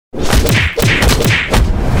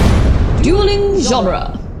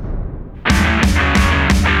genre.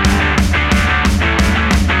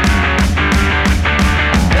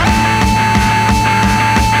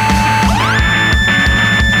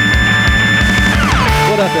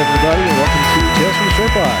 What up, everybody, and welcome to Tales from the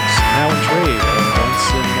Short Box, now in trade, a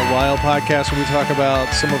once-in-a-while podcast where we talk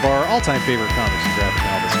about some of our all-time favorite comics and graphic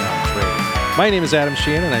novels now in trade. My name is Adam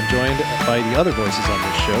Sheehan, and I'm joined by the other voices on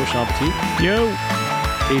this show, Sean Petit. Yo.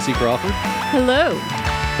 Casey Crawford. Hello.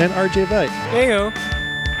 And RJ Veit. Heyo.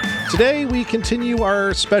 Today, we continue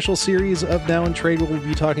our special series of Now in Trade, where we'll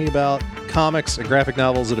be talking about comics and graphic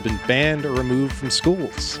novels that have been banned or removed from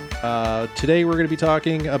schools. Today, we're going to be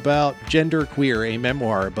talking about Gender Queer, a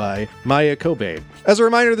memoir by Maya Kobe. As a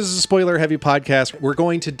reminder, this is a spoiler-heavy podcast. We're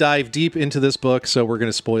going to dive deep into this book, so we're going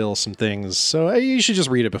to spoil some things. So you should just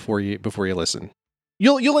read it before you listen.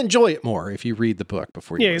 You'll enjoy it more if you read the book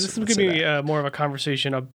before you listen. Yeah, this is going to be more of a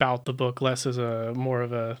conversation about the book, less as a more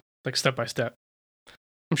of a like step by step.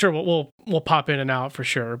 I'm sure we'll pop in and out for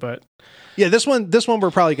sure, but yeah, this one we're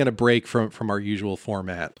probably going to break from our usual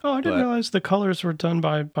format. Oh, I didn't realize the colors were done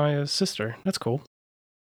by a sister. That's cool.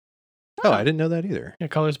 Oh, I didn't know that either. Yeah,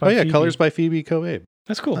 colors by Phoebe. Colors by Phoebe Kobe.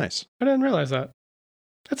 That's cool. Nice. I didn't realize that.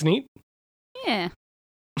 That's neat. Yeah.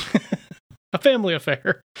 A family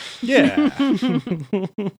affair. Yeah.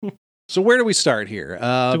 So where do we start here?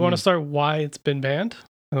 Do you want to start why it's been banned?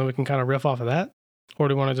 And then we can kind of riff off of that? Or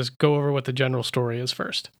do you want to just go over what the general story is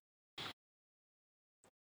first?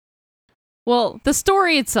 Well, the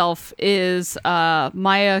story itself is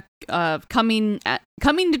Maya coming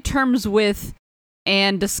to terms with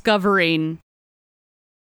and discovering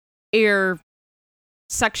her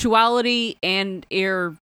sexuality and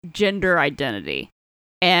her gender identity,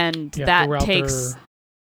 and that takes their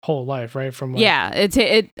whole life, right? From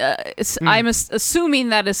I'm assuming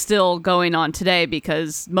that is still going on today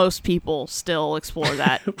because most people still explore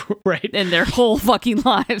that right in their whole fucking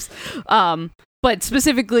lives. But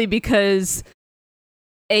specifically because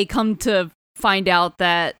they come to find out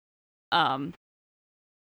that like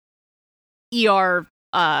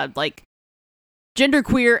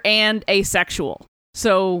genderqueer and asexual.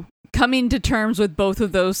 So coming to terms with both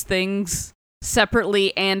of those things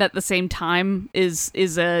separately and at the same time is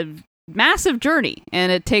a massive journey,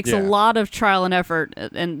 and it takes a lot of trial and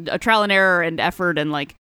error and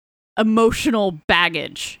like emotional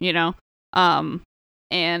baggage, you know.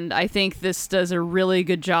 And I think this does a really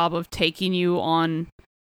good job of taking you on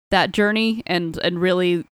that journey and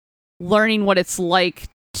really learning what it's like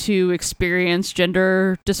to experience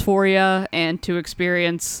gender dysphoria and to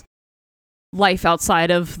experience life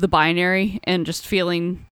outside of the binary, and just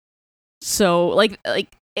feeling so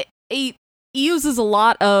it uses a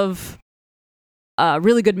lot of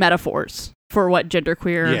really good metaphors for what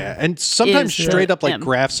genderqueer and sometimes is straight up like him.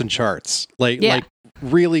 graphs and charts, like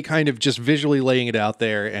really kind of just visually laying it out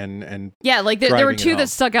there and like there were two that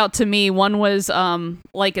stuck out to me. One was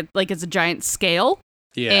like it's a giant scale,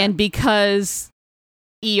 and because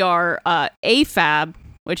AFAB,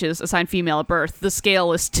 which is assigned female at birth, the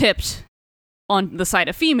scale is tipped on the side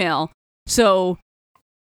of female, so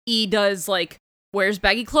E does like wears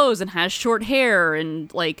baggy clothes and has short hair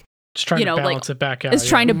and like just trying to balance it back out. Is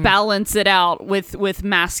trying to balance it out with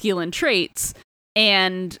masculine traits.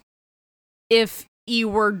 And if E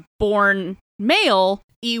were born male,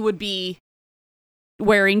 E would be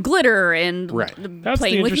wearing glitter and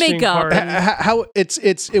playing with makeup. How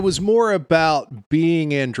it was more about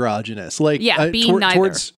being androgynous, like being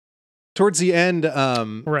neither. Towards the end,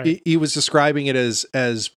 he was describing it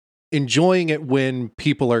as enjoying it when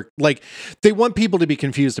people are like, they want people to be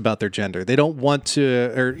confused about their gender. They don't want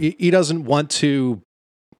to, or he doesn't want to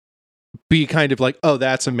be kind of like, oh,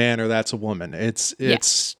 that's a man or that's a woman. It's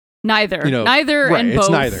neither, you know, neither and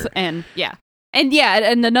both. Neither. And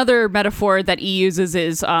and another metaphor that he uses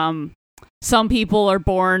is some people are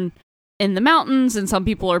born in the mountains and some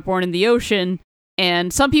people are born in the ocean.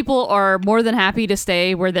 And some people are more than happy to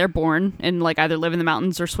stay where they're born and like either live in the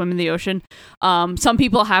mountains or swim in the ocean. Some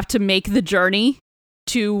people have to make the journey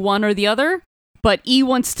to one or the other, but E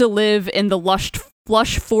wants to live in the lush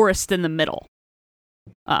forest in the middle.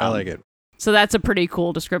 I like it. So that's a pretty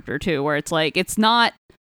cool descriptor too, where it's like, it's not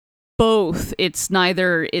both, it's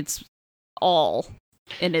neither, it's all.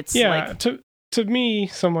 And it's like... To me,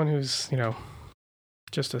 someone who's, you know,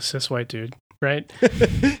 just a cis white dude, right?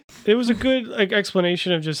 It was a good like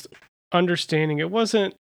explanation of just understanding. It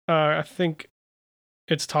wasn't I think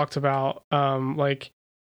it's talked about like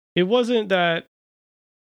it wasn't that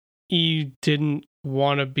E didn't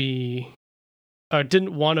want to be a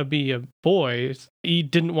boy. E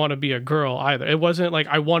didn't want to be a girl either. It wasn't like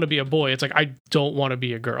I want to be a boy. It's like I don't want to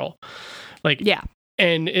be a girl. Like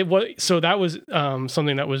And that was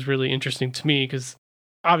something that was really interesting to me, because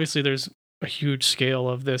obviously there's a huge scale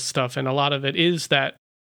of this stuff, and a lot of it is that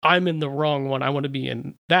I'm in the wrong one. I want to be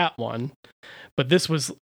in that one, but this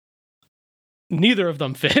was neither of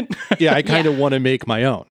them fit. Yeah, I kind of want to make my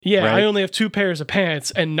own. Yeah, right? I only have 2 pairs of pants,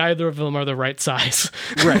 and neither of them are the right size.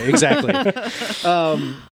 Right, exactly.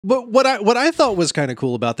 But what I thought was kind of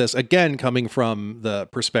cool about this, again, coming from the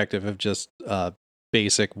perspective of just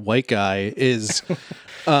basic white guy, is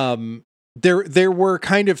there were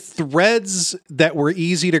kind of threads that were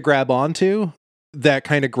easy to grab onto that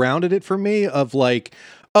kind of grounded it for me, of like,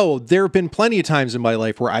 oh, there have been plenty of times in my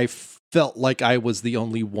life where I felt like I was the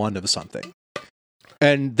only one of something.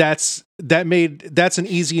 And that's an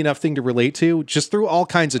easy enough thing to relate to, just through all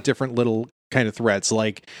kinds of different little kind of threads.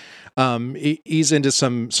 Like, he's into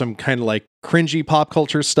some kind of like cringy pop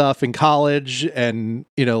culture stuff in college, and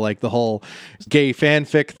like the whole gay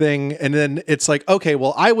fanfic thing. And then it's like, okay,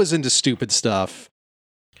 well, I was into stupid stuff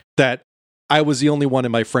that I was the only one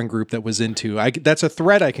in my friend group that was into. That's a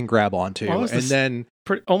thread I can grab onto. Then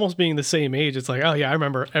almost being the same age, it's like, oh yeah, I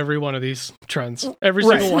remember every one of these trends, every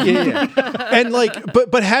single one. Yeah. And like,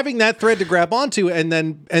 but having that thread to grab onto, and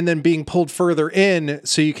then being pulled further in,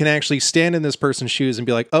 so you can actually stand in this person's shoes and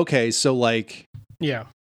be like, okay, so like, yeah,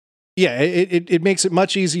 it makes it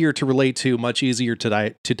much easier to relate to, much easier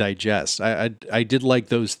to digest. I did like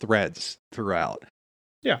those threads throughout.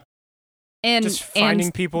 Yeah, and just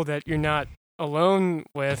finding people that you're not alone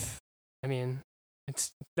with. I mean,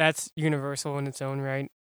 that's universal in its own right.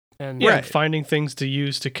 And finding things to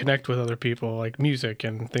use to connect with other people, like music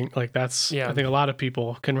and things like that's. Yeah. I think a lot of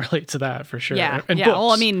people can relate to that for sure. Yeah, and yeah. books.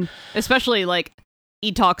 Well, I mean, especially like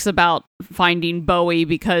he talks about finding Bowie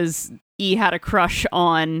because he had a crush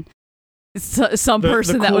on some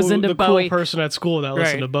person that was into Bowie. Cool person at school that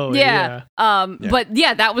listened to Bowie. Yeah. But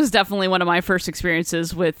yeah, that was definitely one of my first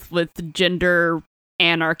experiences with gender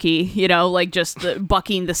anarchy, like just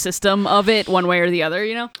bucking the system of it one way or the other,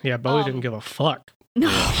 Yeah, Bowie didn't give a fuck. No,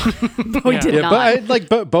 Bowie did not.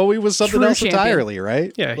 But Bowie was something True else champion. entirely,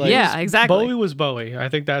 right? Yeah, exactly. Bowie was Bowie. I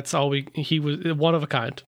think that's all he was one of a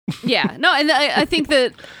kind. Yeah, no, and I think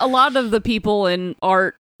that a lot of the people in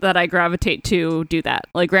art that I gravitate to do that.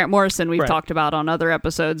 Like Grant Morrison, we've talked about on other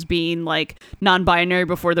episodes, being like non-binary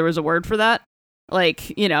before there was a word for that.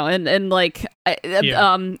 Like, and like,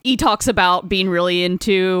 he talks about being really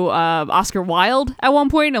into Oscar Wilde at one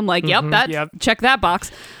point. I'm like, check that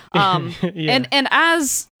box. And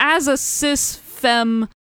as a cis femme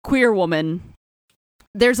queer woman,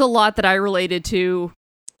 there's a lot that I related to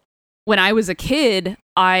when I was a kid.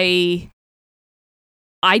 I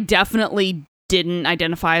definitely didn't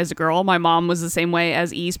identify as a girl. My mom was the same way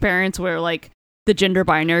as E's parents, where like the gender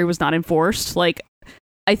binary was not enforced. Like,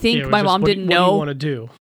 I think my mom didn't know. What do you want to do?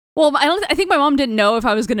 Well, I think my mom didn't know if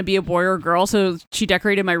I was going to be a boy or a girl, so she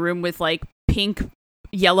decorated my room with like pink,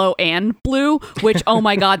 yellow, and blue. Which, oh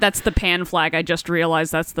my god, that's the pan flag. I just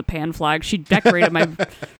realized that's the pan flag. She decorated my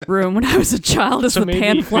room when I was a child as the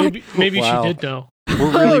pan flag. Maybe she did know.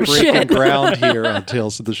 We're really breaking ground here on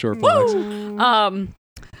Tales of the Short Blocks.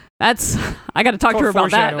 I got to talk to her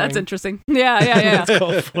about that. That's interesting. Yeah. It's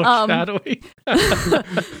called foreshadowing.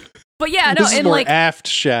 But yeah, no, this is more like aft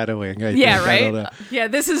shadowing. I think. Right. Yeah,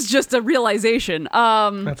 this is just a realization.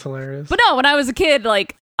 That's hilarious. But no, when I was a kid,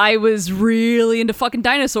 like I was really into fucking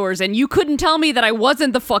dinosaurs, and you couldn't tell me that I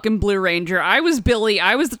wasn't the fucking Blue Ranger. I was Billy.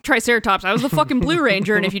 I was the Triceratops. I was the fucking Blue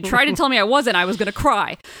Ranger, and if you tried to tell me I wasn't, I was gonna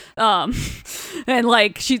cry. And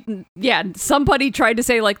like somebody tried to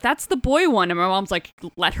say like that's the boy one, and my mom's like,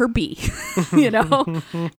 let her be,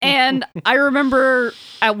 And I remember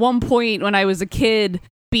at one point when I was a kid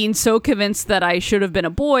being so convinced that I should have been a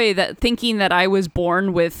boy, that thinking that I was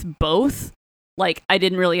born with both. Like I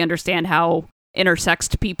didn't really understand how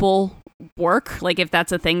intersexed people work, like if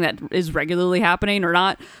that's a thing that is regularly happening or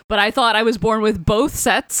not. But I thought I was born with both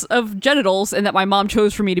sets of genitals, and that my mom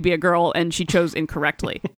chose for me to be a girl, and she chose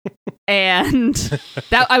incorrectly. And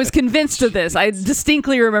that I was convinced of this. I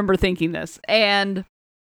distinctly remember thinking this, and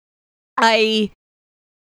I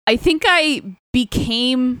think I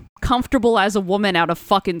became comfortable as a woman out of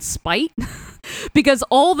fucking spite, because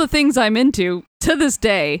all the things I'm into to this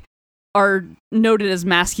day are noted as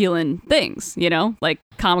masculine things, like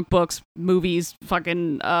comic books, movies,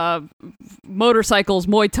 fucking motorcycles,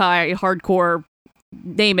 Muay Thai, hardcore,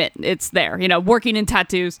 name it, it's there, working in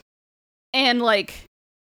tattoos. And like,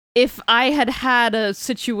 if I had had a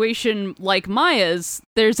situation like Maya's,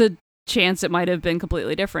 there's a chance it might have been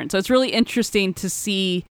completely different. So it's really interesting to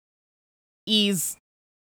see E's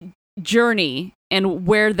journey and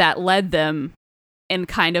where that led them, and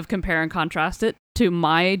kind of compare and contrast it to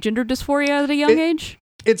my gender dysphoria at a young age.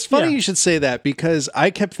 It's funny you should say that, because I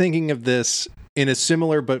kept thinking of this in a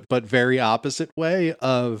similar but very opposite way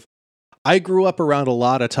of, I grew up around a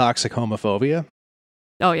lot of toxic homophobia.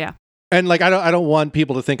 Oh yeah. And like, I don't want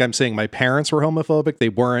people to think I'm saying my parents were homophobic. They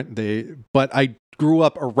weren't. But I grew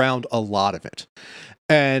up around a lot of it.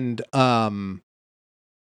 And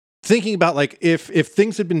thinking about like, if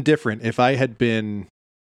things had been different, if I'd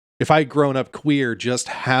grown up queer, just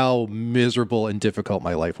how miserable and difficult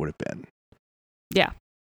my life would have been. Yeah.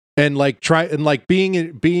 And like taking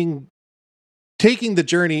the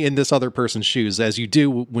journey in this other person's shoes, as you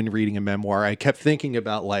do when reading a memoir, I kept thinking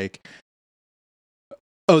about like,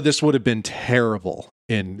 oh, this would have been terrible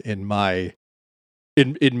in my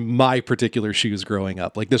particular shoes growing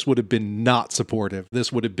up. Like, this would have been not supportive.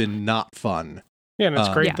 This would have been not fun. Yeah, and it's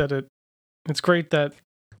great it's great that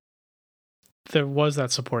there was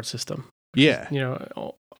that support system. Yeah. You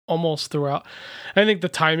know, almost throughout. I think the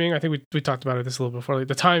timing, I think we talked about this a little before. Like,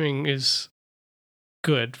 the timing is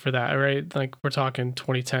good for that, right? Like, we're talking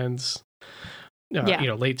 2010s. You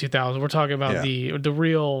know, late 2000s. We're talking about the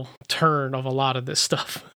real turn of a lot of this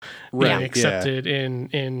stuff being accepted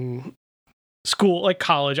in school, like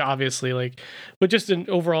college, obviously, like, but just in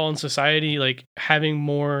overall in society, like having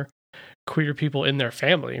more queer people in their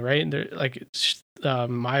family, right? And they're like,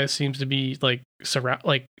 Maya seems to be like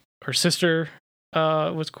like her sister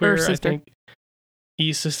was queer, I think.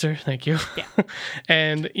 E's sister, thank you. Yeah.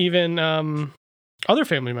 And even other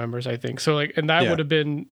family members, I think. So like, and that would have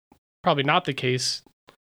been probably not the case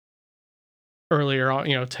earlier on,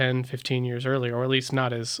 10, 15 years earlier, or at least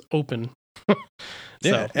not as open.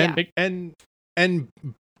 And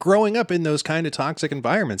growing up in those kind of toxic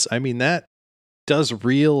environments, I mean, that does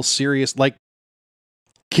real serious, like,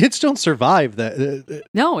 kids don't survive that.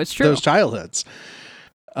 No, it's true. Those childhoods.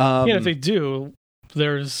 If they do,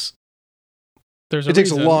 there's it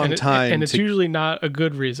takes a long time, and it's usually not a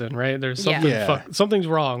good reason, right? There's something something's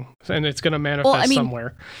wrong, and it's going to manifest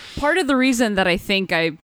somewhere. Part of the reason that I think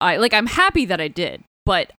I'm happy that I did,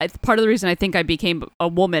 but part of the reason I think I became a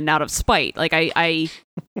woman out of spite. Like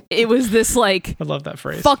it was this like, I love that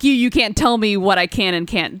phrase. Fuck you! You can't tell me what I can and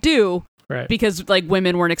can't do, right? Because like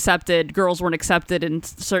women weren't accepted, girls weren't accepted in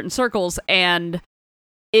certain circles, and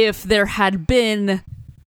if there had been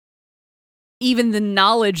even the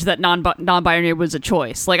knowledge that non-binary was a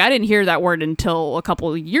choice. Like, I didn't hear that word until a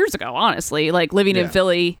couple of years ago, honestly. Like, living in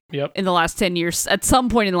Philly in the last 10 years, at some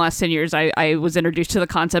point in the last 10 years, I was introduced to the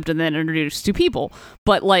concept and then introduced to people.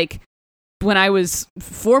 But, like, when I was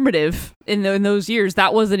formative in those years,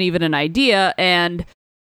 that wasn't even an idea. And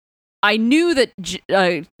I knew that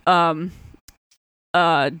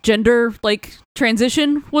gender, like,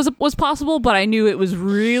 transition was possible, but I knew it was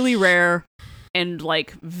really rare and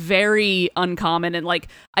like very uncommon, and like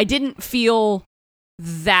I didn't feel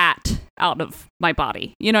that out of my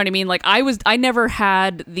body. You know what I mean? Like I never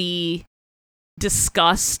had the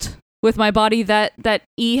disgust with my body that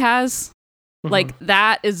E has. Mm-hmm. Like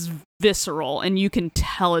that is visceral, and you can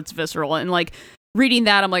tell it's visceral. And like reading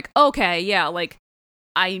that, I'm like, okay, yeah, like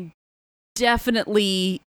I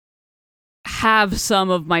definitely have some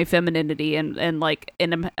of my femininity and like,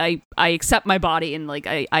 and I accept my body, and like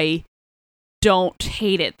I don't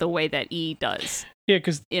hate it the way that E does. Yeah,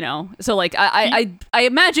 because so like I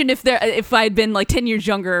imagine if I'd been like 10 years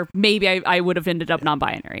younger, maybe I would have ended up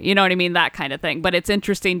non-binary. You know what I mean? That kind of thing. But it's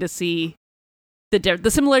interesting to see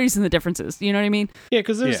the similarities and the differences. You know what I mean? Yeah,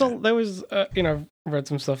 because there was I've read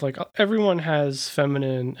some stuff like everyone has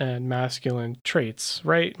feminine and masculine traits,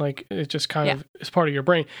 right? Like it just kind of is part of your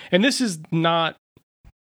brain, and this is not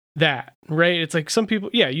that, right? It's like some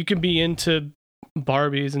people, you can be into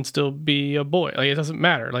Barbies and still be a boy. Like it doesn't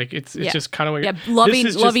matter. Like it's just kind of what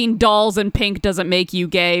loving dolls and pink doesn't make you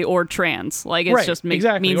gay or trans. Like it's just means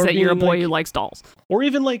that you're a boy who likes dolls. Or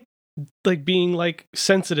even like being like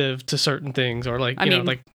sensitive to certain things, or like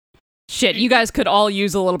like shit. You guys could all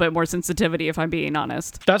use a little bit more sensitivity, if I'm being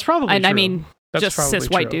honest. That's probably and true. I mean that's just cis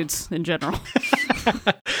white dudes in general.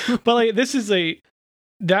 But like this is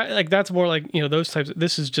that's more like those types.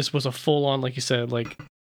 This was a full on, like you said, like.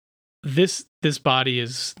 This body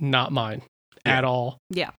is not mine at all.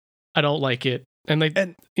 Yeah, I don't like it, and like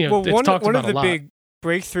it's one talked of about the a lot. big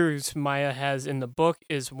breakthroughs Maya has in the book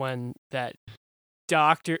is when that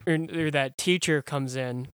doctor or that teacher comes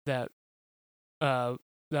in, that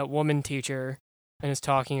woman teacher, and is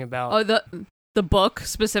talking about the book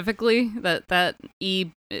specifically that E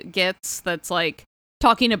gets, that's like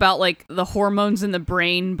talking about like the hormones in the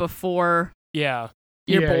brain before you're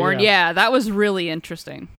born. Yeah, that was really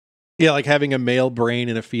interesting. Yeah, like having a male brain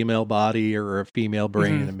in a female body or a female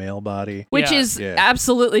brain in a male body. Which is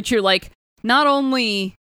absolutely true. Like, not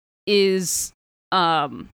only is,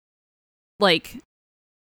 like,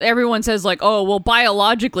 everyone says, like, oh, well,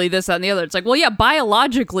 biologically, this, that, and the other. It's like, well, yeah,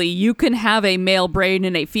 biologically, you can have a male brain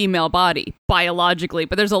in a female body, biologically.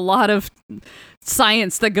 But there's a lot of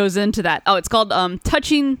science that goes into that. Oh, it's called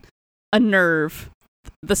Touching a Nerve,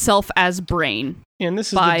 The Self as Brain. And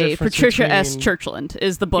this is by Patricia S. Churchland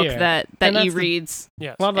is the book that he reads.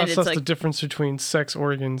 Yeah, a lot of that stuff's the difference between sex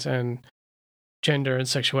organs and gender and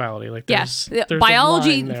sexuality. Like, there's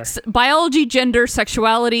biology, gender,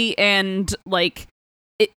 sexuality, and like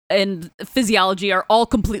and physiology are all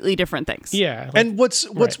completely different things. Yeah, like, and what's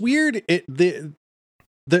weird, the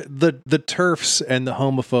TERFs and the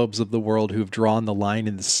homophobes of the world who've drawn the line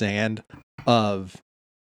in the sand of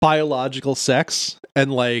biological sex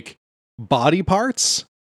and like body parts,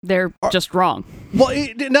 they're just wrong. Well,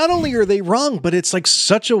 not only are they wrong, but it's like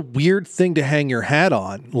such a weird thing to hang your hat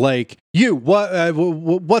on. Like,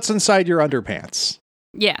 what's inside your underpants?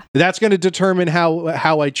 Yeah, that's going to determine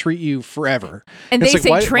how I treat you forever. And they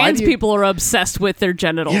say trans people are obsessed with their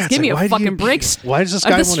genitals. Yeah, give me a fucking break. Why does this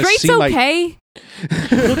guy want to see okay?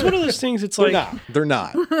 Well, it's one of those things. It's like they're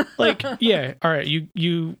not. Like, yeah, all right,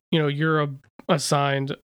 you know, you're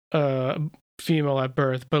assigned female at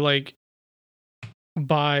birth, but like,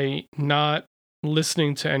 by not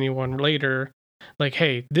listening to anyone later, like,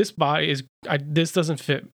 hey, this body is this doesn't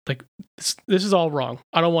fit, like this is all wrong,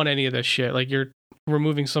 I don't want any of this shit. Like, you're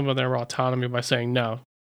removing some of their autonomy by saying no,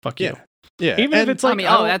 fuck you. Yeah, even if it's like,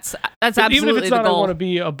 that's absolutely even if it's not the goal. I want to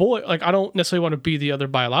be a boy, like, I don't necessarily want to be the other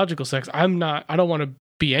biological sex. I don't want to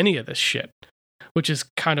be any of this shit, which is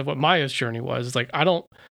kind of what Maya's journey was. It's like, I don't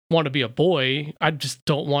want to be a boy, I just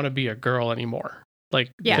don't want to be a girl anymore. Like,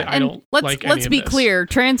 yeah, I don't like let's be this. clear,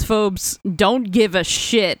 transphobes don't give a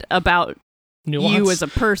shit about nuance. You as a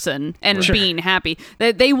person and being happy.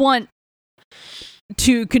 They want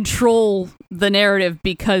to control the narrative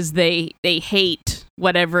because they hate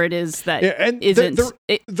whatever it is that isn't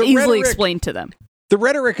easily rhetoric, explained to them. The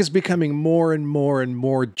rhetoric is becoming more and more and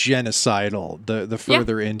more genocidal the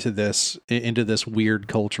further into this weird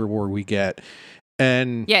culture war we get.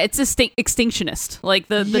 And yeah, it's extinctionist. Like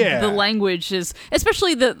the language is,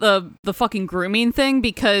 especially the fucking grooming thing,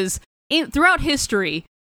 because throughout historically,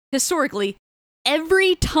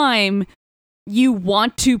 every time you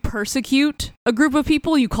want to persecute a group of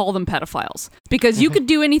people, you call them pedophiles, because you could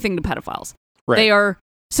do anything to pedophiles. Right. They are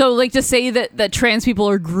so, like, to say that trans people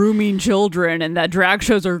are grooming children and that drag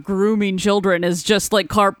shows are grooming children is just like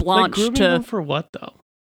carte blanche. Like, grooming them for what though?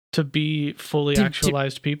 To be fully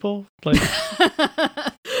actualized people, like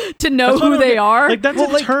to know who they are. Like, that's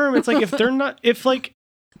a term. It's like, if they're not, if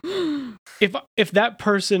that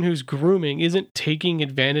person who's grooming isn't taking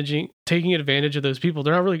advantage of those people,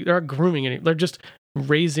 they're not grooming any. They're just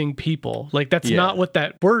raising people. Like, that's not what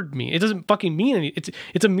that word means. It doesn't fucking mean anything.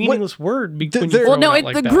 It's a meaningless word.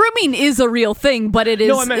 The grooming is a real thing, but it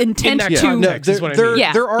is intent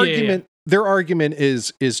to. Their argument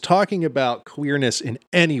is talking about queerness in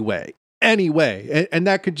any way, and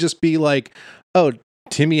that could just be like, oh,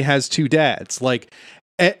 Timmy has two dads. Like,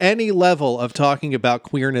 any level of talking about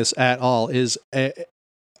queerness at all is a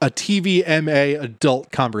TVMA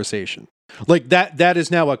adult conversation. Like, that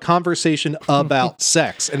is now a conversation about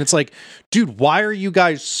sex, and it's like, dude, why are you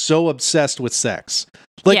guys so obsessed with sex?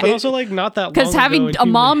 Like, also, like, not that long because having a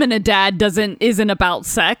mom and a dad isn't about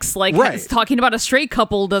sex. Like, talking about a straight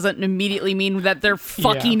couple doesn't immediately mean that they're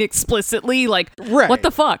fucking explicitly. Like, what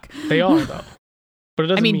the fuck? They are though, but it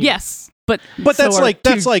doesn't. I mean, yes, but that's like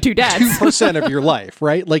two dads. 2% of your life,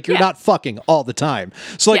 right? Like, you're not fucking all the time.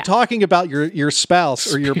 So, like, talking about your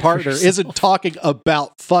spouse or your partner isn't talking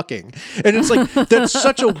about fucking, and it's like, that's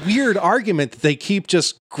such a weird argument that they keep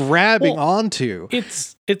just grabbing onto.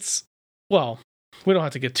 It's well. We don't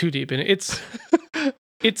have to get too deep in it.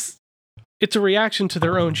 It's a reaction to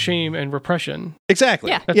their own shame and repression.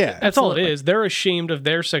 Exactly. That's all it is. They're ashamed of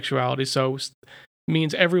their sexuality, so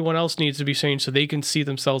means everyone else needs to be changed so they can see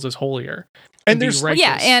themselves as holier. And there's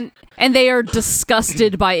and they are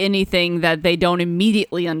disgusted by anything that they don't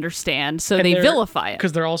immediately understand, so they vilify it.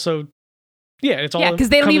 Because they're also it's all because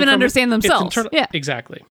they don't even understand themselves.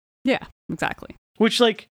 Exactly. Yeah, exactly. Which,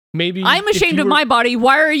 like, maybe I'm ashamed of my body.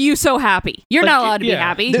 Why are you so happy? You're not allowed to be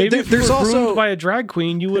happy. Maybe if you were groomed by a drag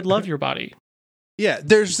queen, you would love your body. Yeah,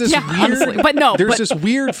 there's this weird, honestly, but no, there's this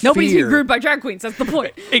weird fear. Nobody's being groomed by drag queens. That's the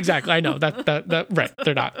point. Exactly. I know that right.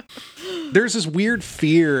 They're not. There's this weird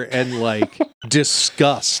fear and like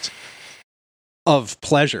disgust of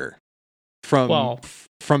pleasure from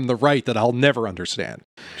the right that I'll never understand.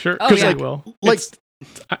 Sure. Oh, yeah. will. Like,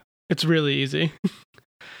 It's really easy.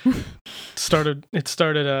 Started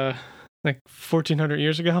like 1400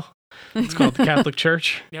 years ago. It's called the Catholic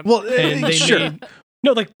Church. Yep. Well, And they sure.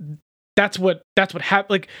 that's what happened.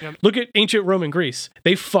 Like, Yep. look at ancient Rome and Greece.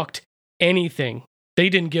 They fucked anything. They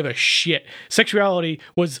didn't give a shit. Sexuality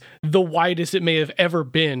was the widest it may have ever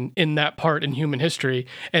been in that part in human history.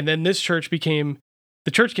 And then the church came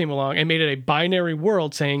along and made it a binary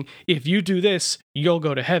world, saying, if you do this, you'll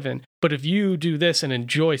go to heaven. But if you do this and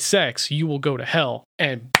enjoy sex, you will go to hell.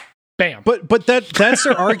 And bam. But that's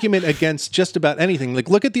their argument against just about anything. Like,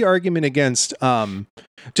 look at the argument against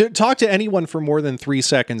to talk to anyone for more than 3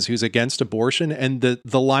 seconds who's against abortion, and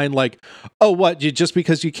the line like, oh, what, you just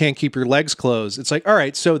because you can't keep your legs closed. It's like, all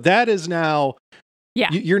right, so that is now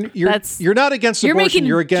you're not against abortion,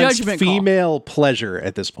 you're against female pleasure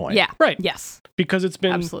at this point. Yeah. Right. Yes. Because it's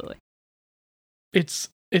been absolutely. It's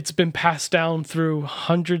been passed down through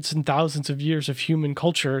hundreds and thousands of years of human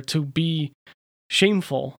culture to be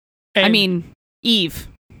shameful. And I mean, Eve.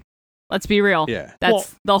 Let's be real. Yeah.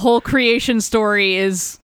 That's the whole creation story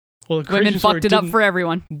is the women fucked it up for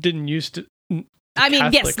everyone. Didn't used to. I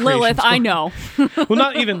mean, yes, Lilith, I know. Well,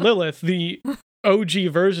 not even Lilith. The OG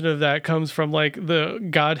version of that comes from like the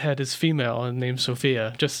Godhead is female and named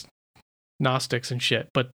Sophia. Just Gnostics and shit.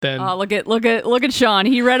 But then look at Sean.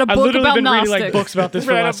 He read a book I've literally about been Gnostics. reading like books about this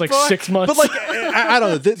for the last like 6 months. But like, I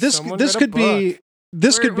don't know. This could be.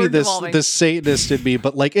 This could be this Satanist in me,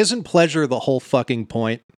 but like, isn't pleasure the whole fucking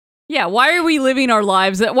point? Yeah, why are we living our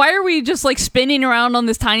lives? Why are we just like spinning around on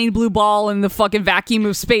this tiny blue ball in the fucking vacuum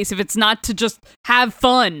of space if it's not to just have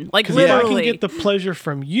fun? Like, literally. If I literally. can get the pleasure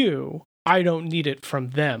from you, I don't need it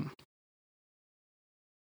from them.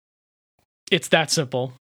 It's that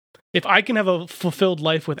simple. If I can have a fulfilled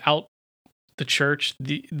life without the church,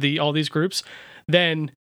 the all these groups,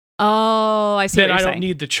 then oh, I see. Then what you're I saying. don't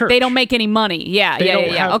need the church. They don't make any money. Yeah, they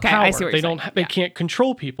don't have okay, power. I see what you're saying. They can't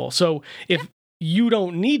control people. So if you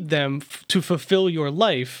don't need them to fulfill your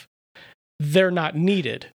life, they're not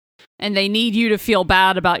needed. And they need you to feel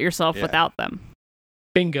bad about yourself without them.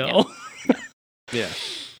 Bingo. Yeah.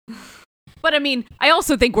 But I mean, I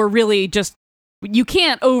also think we're really just, you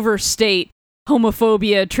can't overstate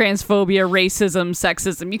homophobia, transphobia, racism,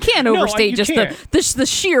 sexism. You can't overstate the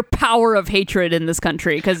sheer power of hatred in this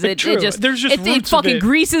country, because it fucking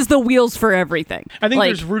greases the wheels for everything. I think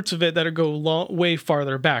there's roots of it that go way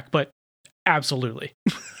farther back, but absolutely.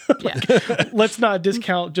 Let's not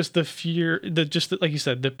discount just the fear, like you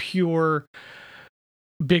said, the pure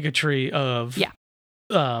bigotry of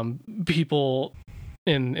people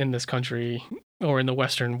in this country or in the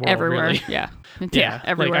Western world. Everywhere. Really. Yeah,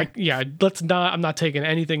 everywhere. I'm not taking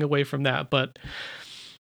anything away from that, but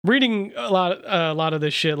reading a lot of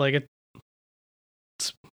this shit, like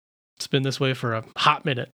it's been this way for a hot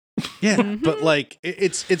minute. Yeah, but like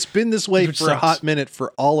it's been this way for a hot minute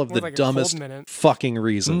for all of the dumbest fucking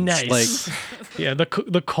reasons. Nice. Like, yeah,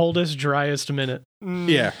 the coldest, driest minute.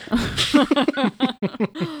 Yeah.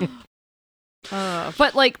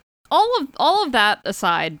 But like all of that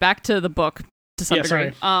aside, back to the book to some degree.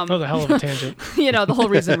 Sorry. The hell of a tangent. The whole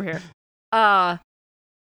reason we're here. I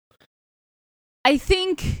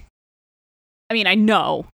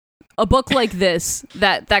know a book like this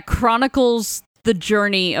that chronicles the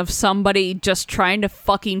journey of somebody just trying to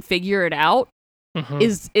fucking figure it out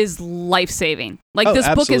is life-saving. Like, this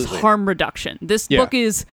book is harm reduction. This book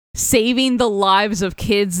is saving the lives of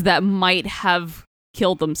kids that might have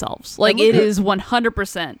killed themselves. Like, it is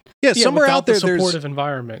 100%. Yeah, somewhere out there there's a supportive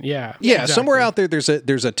environment. Yeah. Yeah, exactly. Somewhere out there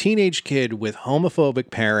there's a teenage kid with homophobic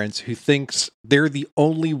parents who thinks they're the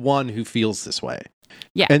only one who feels this way.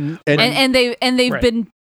 Yeah. And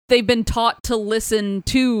they've been taught to listen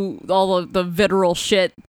to all of the vitriol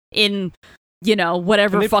shit in,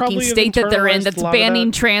 whatever fucking state that they're in that's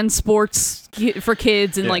banning trans sports for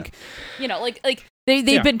kids and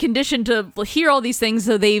they've been conditioned to hear all these things,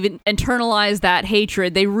 so they've internalized that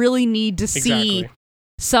hatred. They really need to see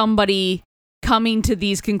somebody coming to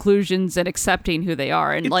these conclusions and accepting who they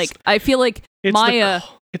are. And I feel like Maya...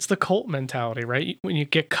 It's the cult mentality, right? When you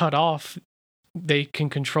get cut off, they can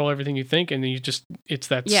control everything you think, and it's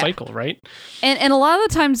that cycle, right? And a lot of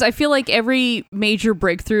the times I feel like every major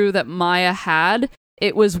breakthrough that Maya had,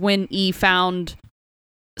 it was when E found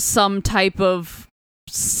some type of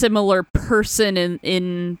similar person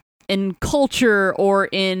in culture or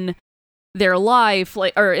in their life,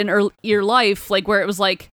 or in your life, where it was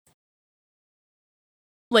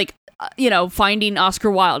finding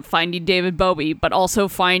Oscar Wilde, finding David Bowie, but also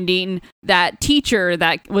finding that teacher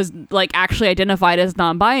that was actually identified as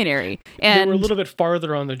non-binary. And they were a little bit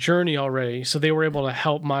farther on the journey already, so they were able to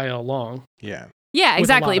help Maya along. Yeah. Yeah,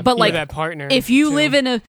 exactly. But that partner, if you live in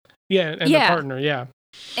a Yeah, and the partner, yeah.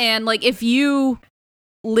 And like if you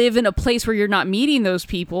live in a place where you're not meeting those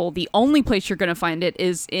people, the only place you're going to find it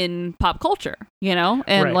is in pop culture, you know?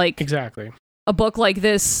 And right, like exactly. A book like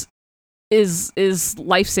this is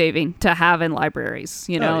life-saving to have in libraries,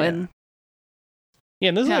 you know? And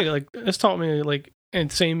this is like this taught me like,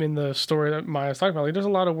 and same in the story that Maya's talking about, like there's a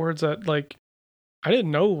lot of words that like I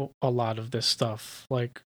didn't know a lot of this stuff,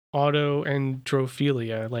 like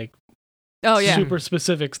autoandrophilia, like super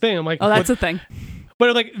specific thing. I'm like, that's a thing.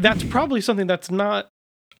 But like that's probably something that's not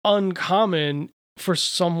uncommon for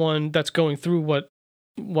someone that's going through what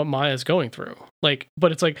Maya's going through. Like,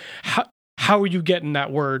 but it's like how are you getting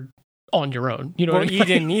that word on your own? You know, well, you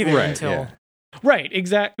didn't either until right,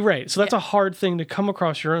 exactly, right. So that's a hard thing to come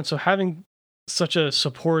across your own. So having such a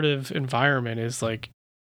supportive environment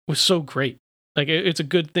was so great. Like it's a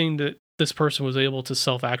good thing that this person was able to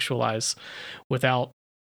self-actualize without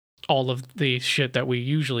all of the shit that we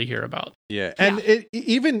usually hear about. Yeah, and it,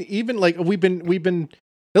 even like we've been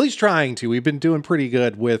at least trying to. We've been doing pretty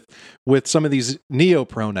good with some of these neo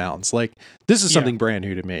pronouns. Like this is something brand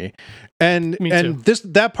new to me, and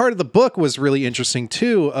that part of the book was really interesting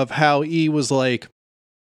too. Of how E was like,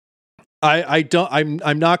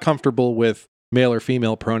 I'm not comfortable with male or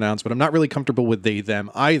female pronouns, but I'm not really comfortable with they them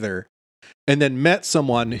either. And then met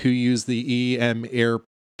someone who used the em air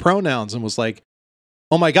pronouns and was like,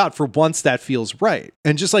 oh my God, for once that feels right.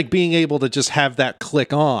 And just like being able to just have that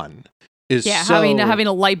click on is having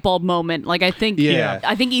a light bulb moment. Like I think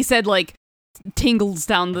he said like tingles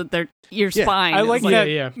down your spine. I like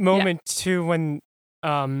that moment too when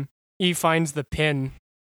he finds the pin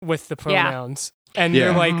with the pronouns. And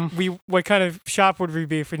they're like, what kind of shop would we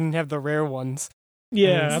be if we didn't have the rare ones?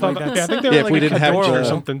 Yeah, I think they were like we didn't have or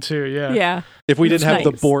something too. Yeah, yeah. If we didn't have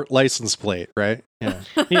the Bort license plate, right? Yeah,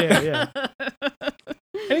 yeah.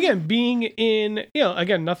 And again, being in,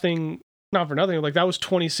 again, not for nothing. Like that was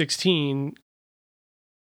 2016.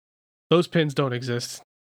 Those pins don't exist.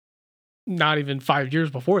 Not even 5 years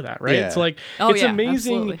before that, right? Yeah. It's like it's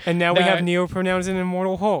amazing. Absolutely. And now we have neopronouns in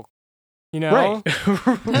Immortal Hulk. You know,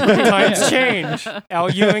 times change. Al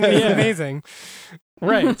Ewing is amazing.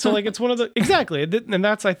 Right. So like it's one of the and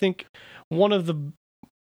that's I think one of the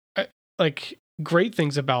like great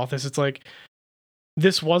things about this. It's like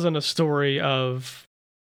this wasn't a story of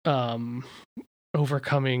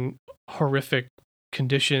overcoming horrific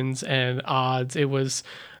conditions and odds. It was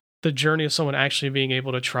the journey of someone actually being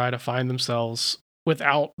able to try to find themselves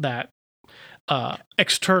without that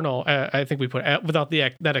external I think we put without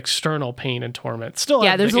that external pain and torment. Still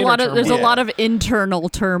there's a lot of internal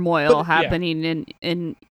turmoil happening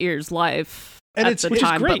in Ear's life at the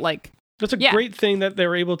time, but like that's a great thing that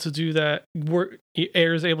they're able to do that.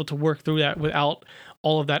 Air is able to work through that without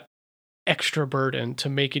all of that extra burden to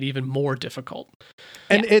make it even more difficult.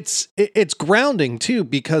 And it's grounding too,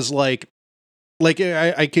 because like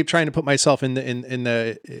I keep trying to put myself in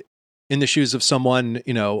the shoes of someone,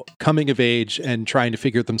 coming of age and trying to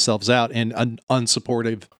figure themselves out in an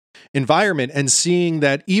unsupportive environment, and seeing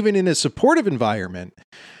that even in a supportive environment,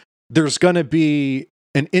 there's going to be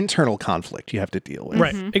an internal conflict you have to deal with.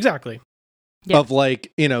 Right. Exactly. Yeah. Of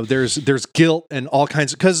like, there's guilt and all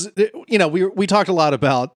kinds of, because, we talked a lot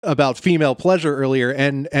about female pleasure earlier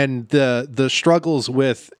and the struggles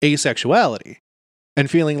with asexuality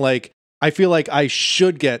and feeling like, I feel like I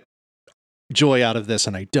should joy out of this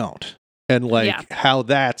and I don't. And how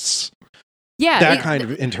that's kind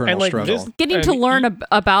of internal struggle. Getting to learn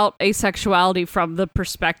about asexuality from the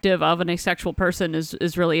perspective of an asexual person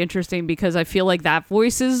is really interesting, because I feel like that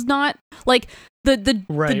voice is not like the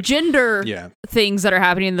gender things that are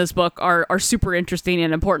happening in this book are super interesting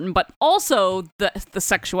and important, but also the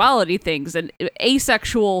sexuality things. And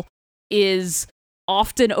asexual is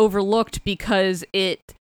often overlooked because it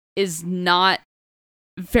is not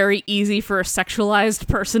very easy for a sexualized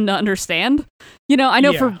person to understand. I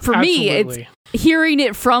know for me, it's hearing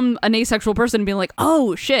it from an asexual person and being like,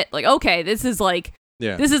 oh shit, like, okay, this is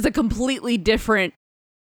a completely different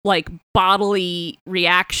like bodily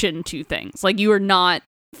reaction to things. Like you are not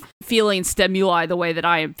feeling stimuli the way that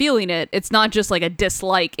I am feeling it. It's not just like a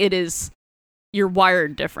dislike. It is, you're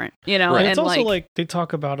wired different, Right. And it's also like they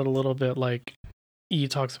talk about it a little bit, like E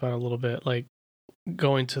talks about it a little bit, like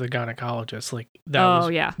going to the gynecologist, like that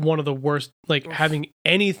was one of the worst, like having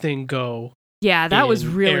anything go. Yeah, that was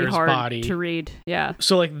really Air's hard body. to read. Yeah.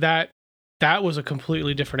 So like that was a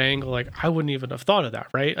completely different angle. Like I wouldn't even have thought of that,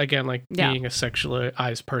 right? Again, like being a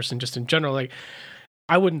sexualized person just in general, like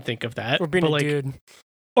I wouldn't think of that. Or being a dude.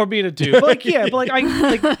 or being a dude. But like, yeah, but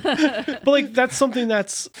like but like that's something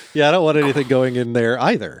that's I don't want anything going in there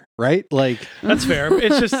either, right? Like that's fair.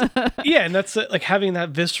 It's just and that's like having that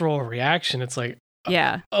visceral reaction. It's like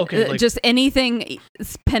okay, like, just anything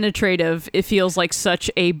penetrative. It feels like such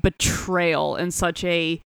a betrayal and such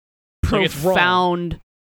a profound.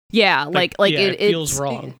 It feels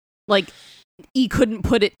wrong. Like he couldn't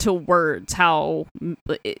put it to words how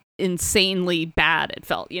insanely bad it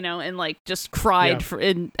felt, and like just cried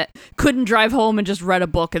and couldn't drive home and just read a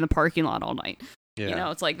book in the parking lot all night.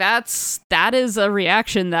 It's like that is a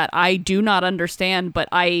reaction that I do not understand, but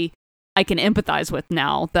I can empathize with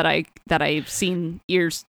now that I've seen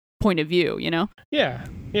Ear's point of view.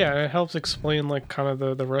 It helps explain like kind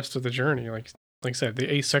of the rest of the journey. Like I said,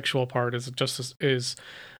 the asexual part is just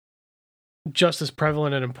as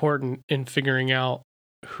prevalent and important in figuring out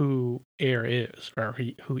who Air is or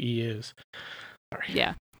who he is. Sorry.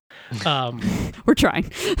 Yeah. We're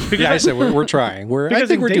trying. I said we're trying. I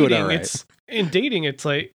think we're doing all right. In dating, it's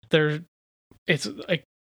like it's like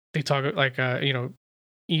they talk like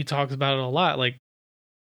he talks about it a lot. Like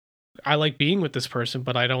I like being with this person,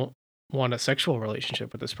 but I don't want a sexual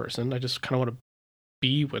relationship with this person. I just kind of want to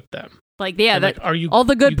be with them. Like, are you all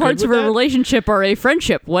the good parts of a relationship are a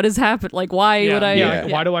friendship? What has happened? Like, why would I?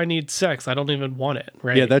 Why do I need sex? I don't even want it.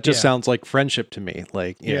 Right? Yeah, that just sounds like friendship to me.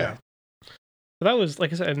 Like, So that was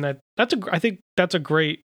like I said, and I think that's a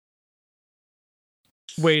great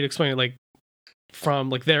way to explain it. Like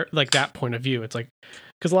from like that point of view, it's like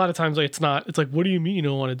because a lot of times like, it's like, what do you mean you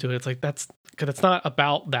don't want to do it? It's like that's because it's not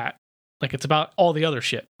about that. Like it's about all the other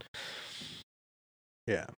shit.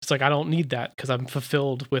 Yeah. It's like, I don't need that because I'm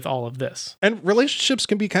fulfilled with all of this. And relationships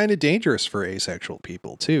can be kind of dangerous for asexual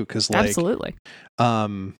people too. Cause like, absolutely.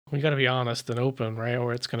 We got to be honest and open, right?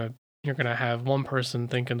 Or you're going to have one person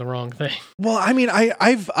thinking the wrong thing. Well, I mean,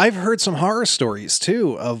 I've heard some horror stories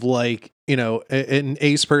too of like, an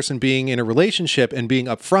ace person being in a relationship and being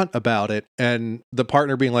upfront about it and the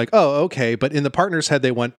partner being like, oh, okay. But in the partner's head,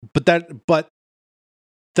 they went, but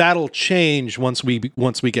that'll change once we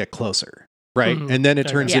get closer. Right. Mm-hmm. And then it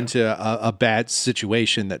turns into a bad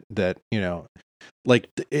situation that like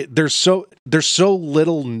there's so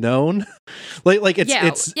little known. like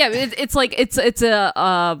it's like it's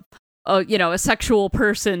a sexual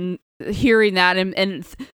person hearing that and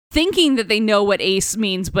thinking that they know what ace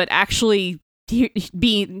means, but actually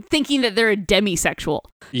thinking that they're a demisexual.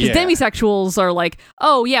 Because demisexuals are like,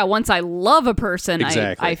 oh yeah, once I love a person,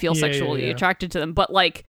 I feel sexually attracted to them. But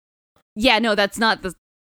like, that's not the.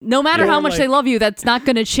 No matter how much they love you, that's not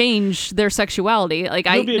going to change their sexuality. Like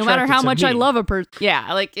no matter how much I love a person, it's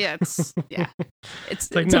like,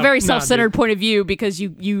 it's a very self-centered point of view because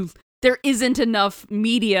you there isn't enough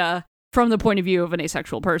media from the point of view of an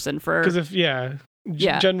asexual person for because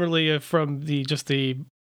generally from the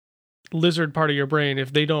lizard part of your brain,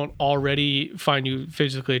 if they don't already find you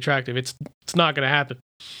physically attractive, it's not going to happen.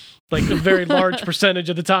 Like a very large percentage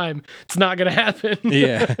of the time, it's not going to happen.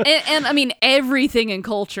 Yeah. And I mean, everything in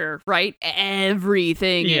culture, right?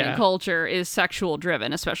 Everything in culture is sexual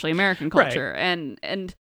driven, especially American culture. Right.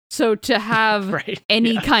 And so to have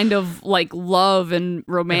any kind of like love and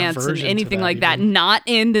romance and anything like that not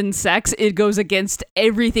end in sex, it goes against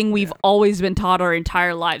everything we've always been taught our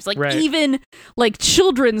entire lives. Like even like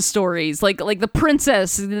children's stories, like the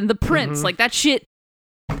princess and the prince, like that shit.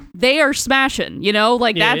 They are smashing,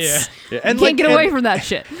 like that's and can't get away from that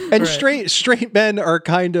shit. And straight men are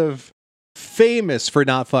kind of famous for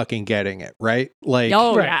not fucking getting it, right? Like,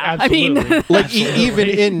 I mean, like even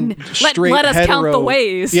in straight let us hetero, count the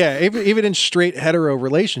ways. Yeah, even in straight hetero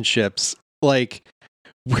relationships, like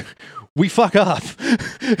we fuck up.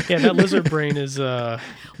 That lizard brain is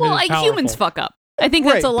humans fuck up. I think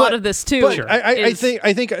that's a lot of this too. But I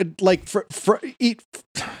think like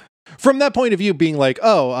from that point of view, being like,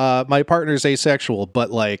 oh, my partner's asexual, but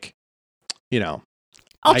like,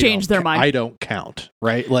 I'll change their mind. I don't count,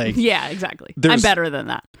 right? Like, yeah, exactly. I'm better than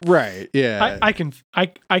that, right? Yeah, I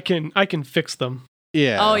can fix them.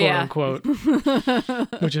 Yeah. Oh, quote,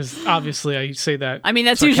 unquote. Which is obviously I say that. I mean,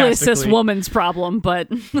 that's usually a cis woman's problem, but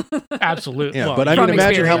absolutely. Yeah, but I mean,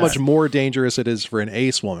 imagine how much more dangerous it is for an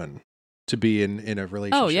ace woman to be in a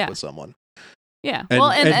relationship with someone. Yeah.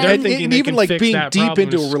 And even like being deep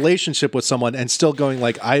into a relationship with someone and still going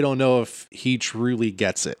like, I don't know if he truly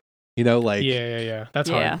gets it. Like that's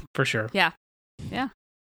hard for sure. Yeah.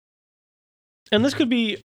 And this could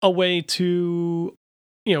be a way to,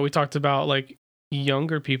 we talked about like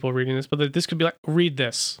younger people reading this, but this could be like, read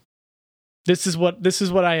this. This is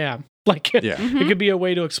what I am. Like, it could be a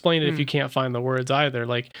way to explain it if you can't find the words either.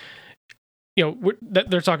 Like,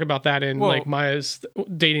 they're talking about that in like Maya's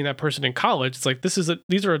dating that person in college. It's like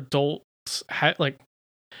these are adults,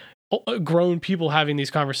 grown people having these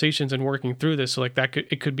conversations and working through this. So like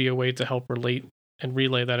it could be a way to help relate and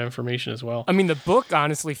relay that information as well. I mean, the book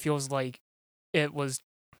honestly feels like it was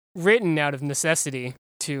written out of necessity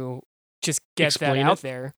to just get that out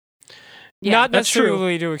there. Yeah, not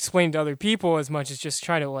necessarily to explain to other people as much as just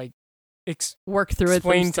try to like work through it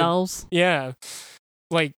themselves. There's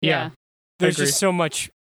just so much.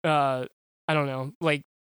 I don't know, like.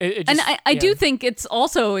 I do think it's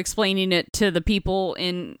also explaining it to the people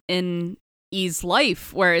in E's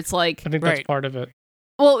life, where it's like I think that's part of it.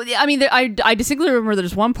 Well, I mean, I distinctly remember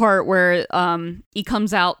there's one part where he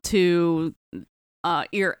comes out to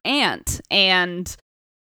your aunt, and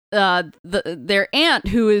their aunt,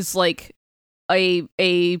 who is like a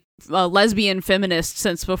lesbian feminist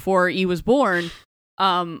since before E was born,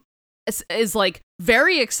 is like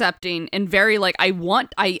very accepting and very like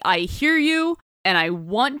I hear you. And I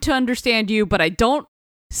want to understand you, but I don't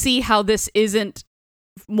see how this isn't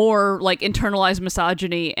more like internalized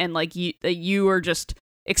misogyny and like you are just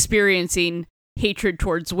experiencing hatred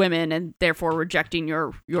towards women and therefore rejecting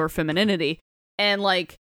your femininity. And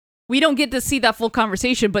like we don't get to see that full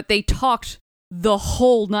conversation, but they talked the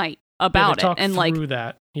whole night about it and like through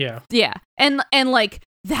that. Yeah. And like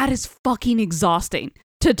that is fucking exhausting.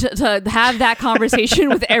 To have that conversation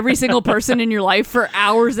with every single person in your life for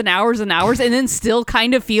hours and hours and hours, and then still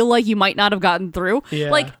kind of feel like you might not have gotten through.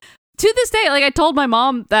 Yeah. Like to this day, like I told my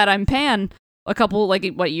mom that I'm pan a couple, like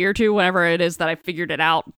year or two, whenever it is that I figured it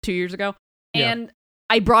out 2 years ago, and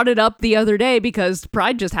I brought it up the other day because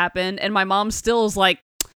Pride just happened, and my mom still is like,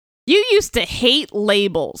 "You used to hate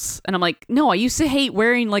labels," and I'm like, "No, I used to hate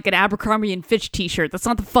wearing like an Abercrombie and Fitch T-shirt. That's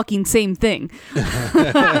not the fucking same thing."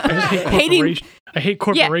 I hate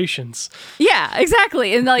corporations. Yeah,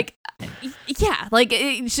 exactly. And like,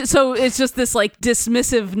 so it's just this like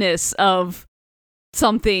dismissiveness of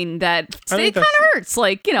something that it kind of hurts.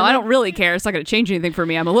 Like, I don't really care. It's not going to change anything for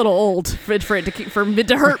me. I'm a little old for it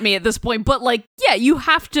to hurt me at this point. But like, yeah, you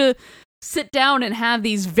have to sit down and have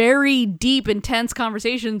these very deep, intense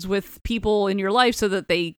conversations with people in your life so that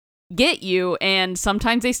they get you, and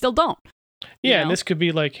sometimes they still don't. Yeah, and this could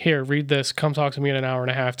be like, here, read this, come talk to me in an hour and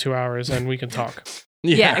a half, 2 hours, and we can talk.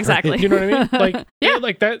 Yeah, exactly. You know what I mean? Like, yeah,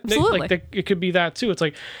 like that. Absolutely. Like it could be that too. It's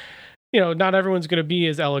like, not everyone's going to be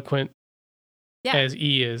as eloquent as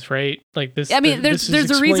E is, right? Like this. I mean, there's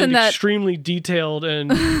a reason that extremely detailed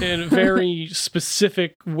and in very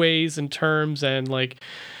specific ways and terms, and like,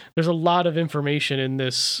 there's a lot of information in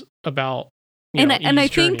this about. And I journey.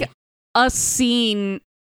 think us seeing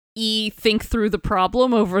E think through the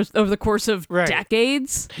problem over the course of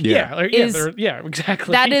decades. Exactly.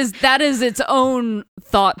 That is its own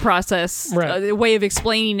thought process. Right. The way of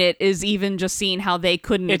explaining it is even just seeing how they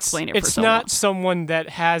couldn't explain it. It's not someone that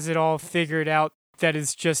has it all figured out. That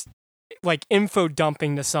is just like info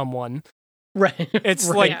dumping to someone. Right. It's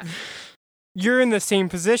like you're in the same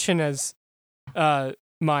position as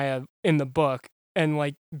Maya in the book, and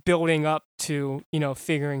like building up to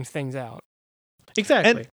figuring things out.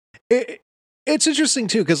 Exactly. And it's interesting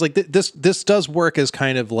too, because like this does work as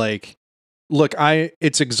kind of like, look,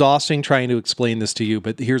 it's exhausting trying to explain this to you,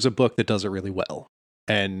 but here's a book that does it really well,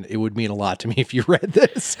 and it would mean a lot to me if you read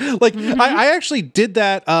this. Like, I actually did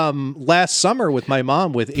that last summer with my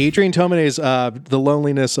mom with Adrienne Tominay's The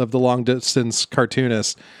Loneliness of the Long Distance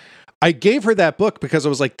Cartoonist. I gave her that book because I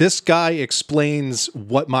was like, this guy explains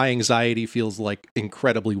what my anxiety feels like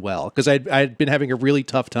incredibly well. Because I'd been having a really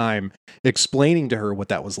tough time explaining to her what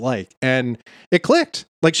that was like. And it clicked.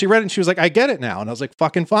 Like, she read it and she was like, I get it now. And I was like,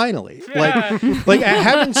 fucking finally. Yeah. Like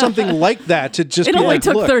having something like that to just it be only like,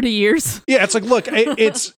 took look, 30 years. Yeah, it's like, look,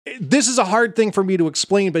 this is a hard thing for me to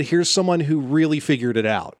explain, but here's someone who really figured it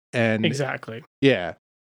out. And exactly. Yeah.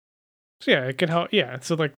 So yeah, it can help. Yeah.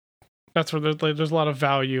 So like, that's where there's a lot of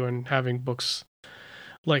value in having books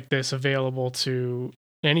like this available to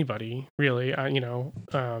anybody, really.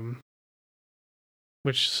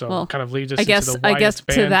 Which kind of leads us into the why it's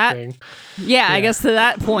banned thing. Yeah, I guess to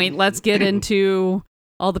that point, let's get into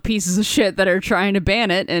all the pieces of shit that are trying to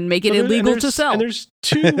ban it and make it illegal to sell. And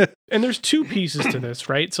there's two pieces to this,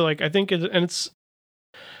 right? So like, I think this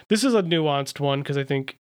is a nuanced one because I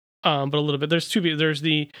think, but a little bit. There's two. There's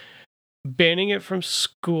the banning it from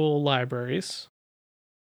school libraries,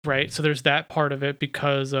 right? So there's that part of it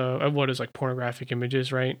because of what is like pornographic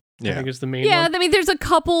images, right? Yeah. I think is the main one. I mean, there's a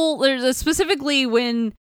couple. There's specifically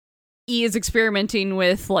when E is experimenting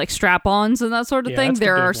with like strap-ons and that sort of thing. That's the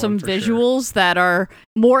There big are some one for visuals that are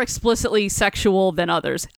more explicitly sexual than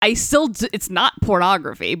others. It's not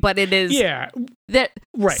pornography, but it is that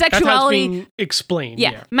right. sexuality That's how it's being explained.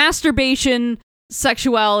 Yeah. Masturbation,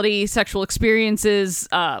 sexuality, sexual experiences,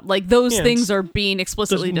 like those things are being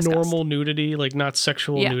explicitly discussed. Normal nudity, like not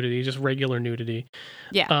sexual nudity, just regular nudity.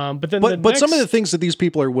 Yeah. But some of the things that these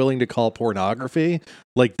people are willing to call pornography,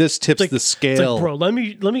 like this tips the scale. Like, bro, let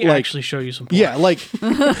me actually show you some porn. Yeah, like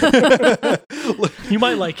you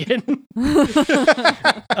might like it.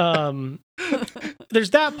 There's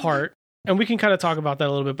that part, and we can kind of talk about that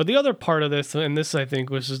a little bit. But the other part of this, and this I think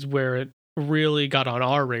was where it really got on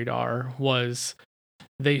our radar, was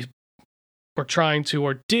they were trying to,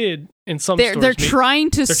 or did in some stores. They're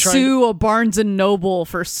trying to sue a Barnes and Noble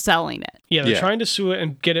for selling it. Yeah, they're trying to sue it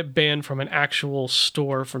and get it banned from an actual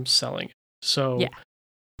store from selling it. So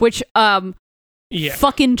which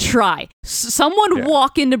fucking try. Someone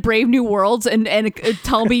walk into Brave New Worlds and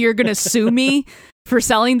tell me you're gonna sue me for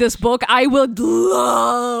selling this book. I would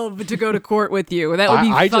love to go to court with you. That would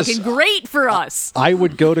be fucking great for us. I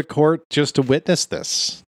would go to court just to witness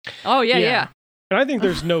this. Oh yeah. And I think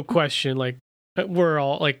there's no question, like, we're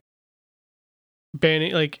all like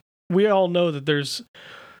banning, like, we all know that there's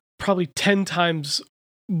probably 10 times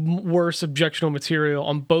worse objectionable material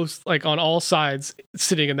on both, like, on all sides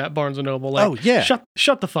sitting in that Barnes and Noble. Like,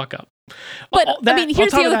 shut the fuck up. But I mean,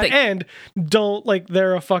 here's the other thing. And don't, like,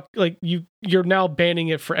 you're now banning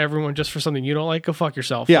it for everyone just for something you don't like. Go fuck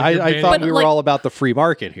yourself. Yeah, like, I thought we were all about the free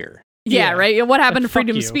market here. Yeah, right. What happened to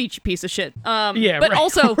freedom of speech, piece of shit? But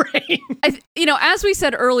also, as we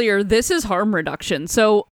said earlier, this is harm reduction.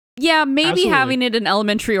 So yeah, maybe having it in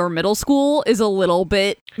elementary or middle school is a little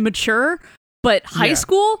bit mature, but high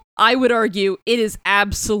school, I would argue it is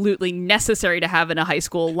absolutely necessary to have in a high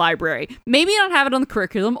school library. Maybe not have it on the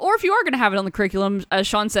curriculum, or if you are going to have it on the curriculum, as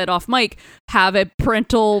Sean said off mic, have a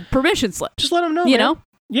parental permission slip. Just let them know, you know?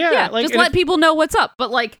 Yeah, like, just let people know what's up. But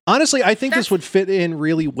like, honestly, I think this would fit in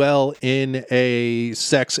really well in a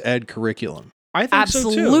sex ed curriculum. I think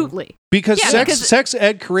absolutely so too. Because sex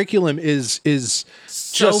ed curriculum is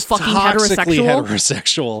so just fucking toxically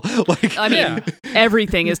heterosexual. Like, I mean,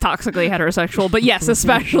 everything is toxically heterosexual, but yes,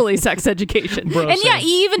 especially sex education.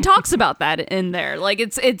 He even talks about that in there. Like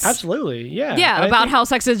it's absolutely about how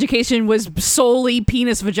sex education was solely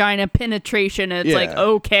penis vagina penetration. It's like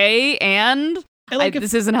okay, and like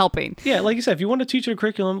this isn't helping. Yeah, like you said, if you want to teach a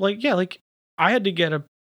curriculum, like I had to get a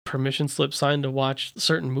permission slip signed to watch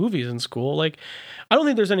certain movies in school. Like, I don't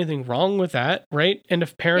think there's anything wrong with that, right? And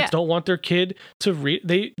if parents don't want their kid to read,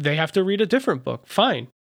 they have to read a different book. Fine,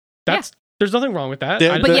 there's nothing wrong with that. The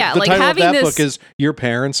title of that book is "Your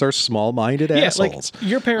Parents Are Small-Minded Assholes." Like,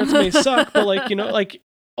 your parents may suck, but like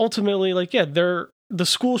ultimately, the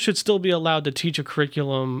school should still be allowed to teach a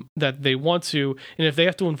curriculum that they want to, and if they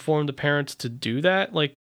have to inform the parents to do that,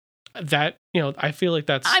 like that, I feel like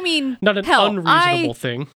that's not an unreasonable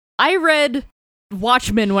thing. I read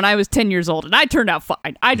Watchmen when I was 10 years old, and I turned out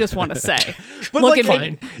fine. I just want to say. But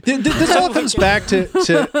fine. This all comes back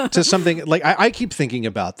to something, like, I keep thinking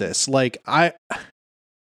about this. Like,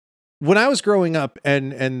 when I was growing up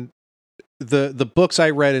and the books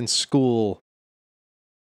I read in school,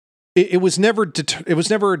 it was never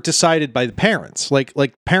decided by the parents.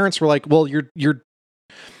 Like parents were like, well, you're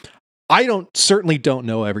I certainly don't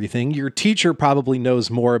know everything. Your teacher probably knows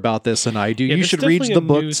more about this than I do. You should read the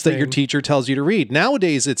books that your teacher tells you to read.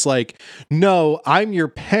 Nowadays, it's like, no, I'm your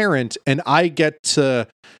parent and I get to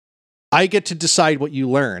decide what you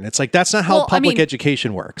learn. It's like, that's not how public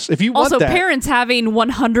education works. If you want also, parents having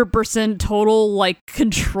 100% total like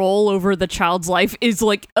control over the child's life is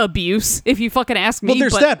like abuse. If you fucking ask me. Well,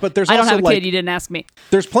 there's that, but there's I also don't have a kid. You didn't ask me.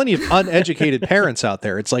 There's plenty of uneducated parents out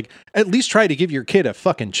there. It's like, at least try to give your kid a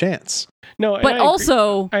fucking chance. No, but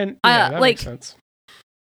also, that makes sense.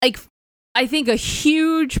 Like, I think a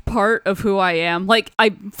huge part of who I am, like,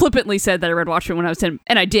 I flippantly said that I read Watchmen when I was 10,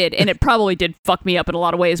 and I did, and it probably did fuck me up in a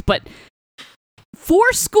lot of ways, but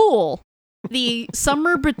for school, the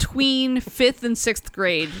summer between 5th and 6th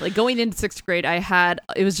grade, like going into 6th grade,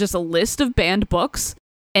 it was just a list of banned books,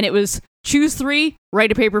 and it was choose 3,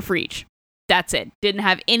 write a paper for each. That's it. Didn't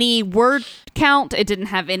have any word count. It didn't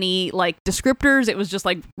have any, like, descriptors. It was just,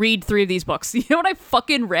 like, read 3 of these books. You know what I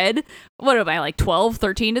fucking read? What am I, like, 12,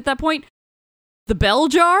 13 at that point? The Bell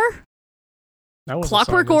Jar,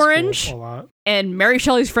 Clockwork Orange, and Mary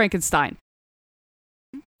Shelley's Frankenstein.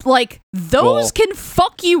 Like, those can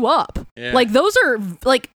fuck you up. Yeah. Like those are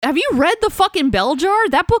like, have you read the fucking Bell Jar?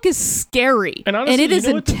 That book is scary, and honestly, it is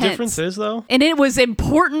you know intense. What the difference is though, and it was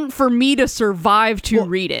important for me to survive to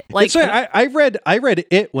read it. Like I read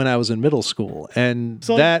it when I was in middle school, and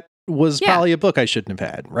so, that was probably a book I shouldn't have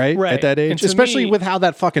had, right? At that age, especially with how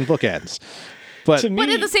that fucking book ends. But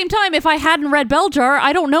at the same time, if I hadn't read Bell Jar,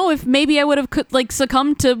 I don't know if maybe I would have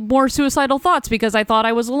succumbed to more suicidal thoughts because I thought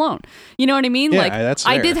I was alone. You know what I mean? Yeah, like that's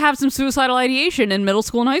fair. I did have some suicidal ideation in middle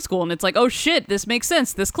school and high school, and it's like, oh shit, this makes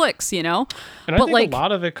sense. This clicks, you know? And I think a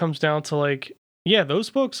lot of it comes down to like, yeah, those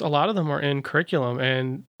books, a lot of them are in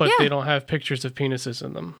curriculum, but they don't have pictures of penises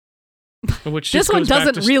in them. Which this one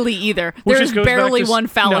doesn't really either. There's barely one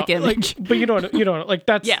phallic image. Like, but you don't like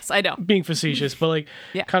that's yes, I know. Being facetious, but like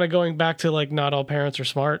kind of going back to like not all parents are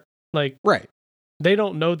smart. Like they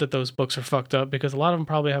don't know that those books are fucked up because a lot of them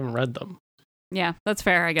probably haven't read them. Yeah, that's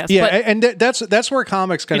fair, I guess. Yeah, but and that's where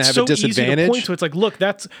comics kind of have a disadvantage. Easy to point to. It's like, look,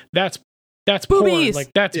 that's boobies. Porn.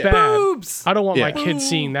 Like that's bad. Boobs. I don't want my kids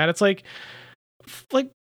seeing that. It's like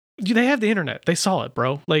they have the internet. They saw it,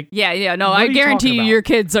 bro. Like, no, I guarantee you your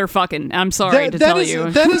kids are fucking. I'm sorry to tell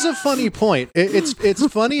you. That is a funny point. It's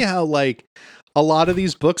funny how like a lot of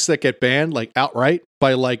these books that get banned like outright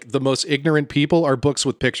by like the most ignorant people are books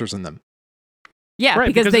with pictures in them. Yeah,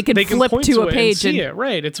 right, because they can flip to a page and see it.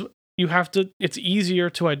 Right. It's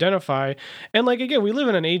easier to identify. And like, again, we live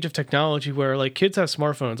in an age of technology where like kids have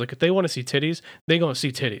smartphones. Like if they want to see titties, they're going to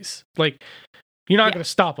see titties. Like you're not going to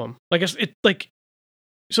stop them. Like it like,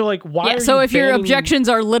 so like why? So if your objections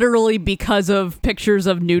are literally because of pictures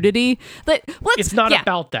of nudity, it's not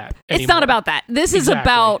about that. It's not about that. This is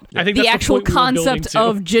about the actual concept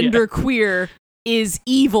of genderqueer is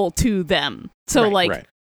evil to them. So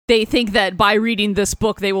they think that by reading this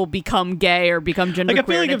book they will become gay or become genderqueer. Like, I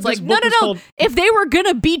feel like it's like no. If they were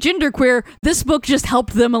gonna be genderqueer, this book just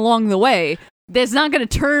helped them along the way. It's not going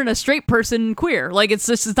to turn a straight person queer. Like it's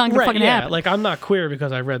not going to fucking happen. Like I'm not queer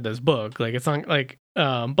because I read this book. Like it's not like,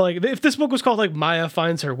 but like if this book was called like Maya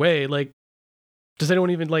Finds Her Way, like does anyone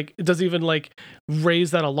even like, it doesn't even like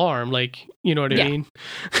raise that alarm? Like, you know what I mean?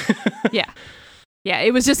 Yeah.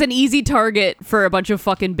 It was just an easy target for a bunch of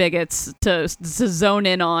fucking bigots to zone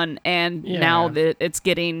in on. And now that it's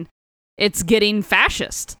getting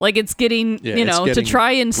fascist. Like it's getting, to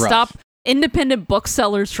try and stop independent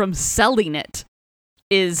booksellers from selling it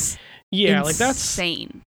is like that's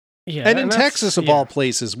insane. Yeah, and in Texas of all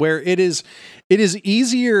places, where it is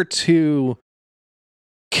easier to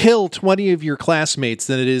kill 20 of your classmates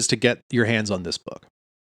than it is to get your hands on this book.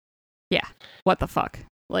 Yeah, what the fuck?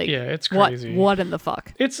 Like, it's crazy. What in the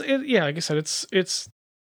fuck? Like I said, it's.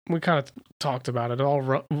 We kind of talked about it. It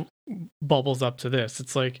all bubbles up to this.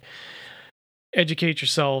 It's like, educate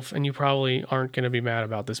yourself and you probably aren't going to be mad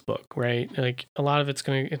about this book, right? Like a lot of it's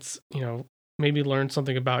maybe learn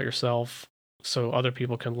something about yourself so other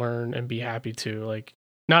people can learn and be happy too. Like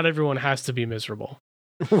not everyone has to be miserable.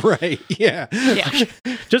 Right. Yeah.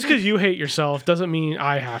 Just because you hate yourself doesn't mean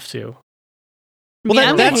I have to. Well,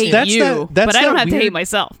 I'm gonna hate you, but I don't have to hate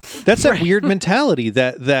myself. That's that weird mentality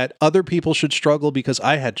that other people should struggle because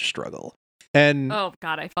I had to struggle. And oh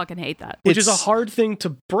God, I fucking hate that. Which is a hard thing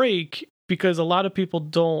to break. Because a lot of people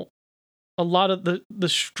don't, a lot of the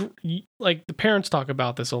parents talk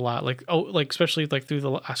about this a lot, like especially like through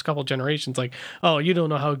the last couple generations, like, oh, you don't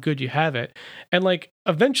know how good you have it, and like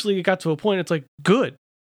eventually it got to a point it's like good.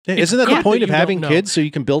 Isn't that the point of having kids so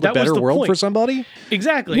you can build a better world for somebody?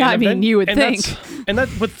 Exactly. Yeah, you would think.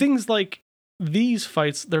 But things like these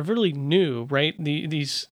fights, they're really new, right?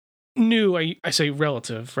 These new, I say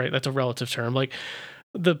relative, right? That's a relative term. Like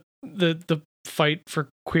the fight for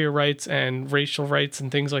queer rights and racial rights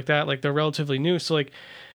and things like that, like they're relatively new. So like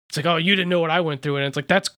it's like, oh, you didn't know what I went through, and it's like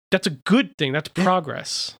that's a good thing. That's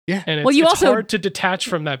progress. Yeah. And it's hard to detach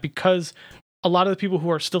from that because a lot of the people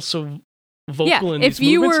who are still so vocal in these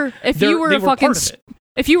movements, if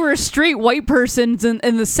you were a straight white person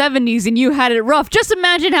in the 70s and you had it rough, just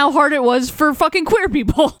imagine how hard it was for fucking queer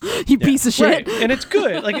people. You piece of shit. Right. And it's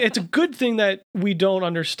good. Like it's a good thing that we don't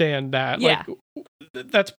understand that. Yeah. Like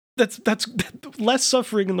that's less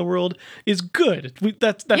suffering in the world is good.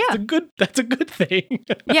 That's a good thing.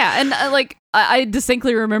 Yeah, and I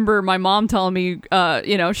distinctly remember my mom telling me,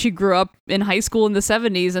 she grew up in high school in the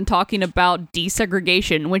 70s and talking about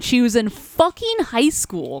desegregation when she was in fucking high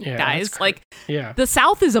school, guys. Like, the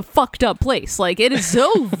South is a fucked up place. Like, it is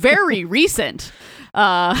so very recent.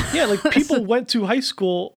 Like people went to high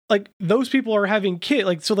school. Like those people are having kids.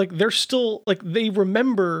 Like so, like they're still like they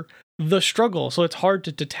remember the struggle, so it's hard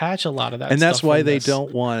to detach a lot of that. And that's why they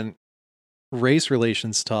don't want race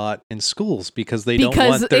relations taught in schools because they don't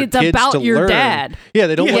want their kids to learn. Dad. Yeah,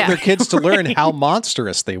 they don't want their kids to learn how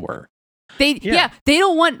monstrous they were. They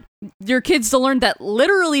don't want your kids to learn that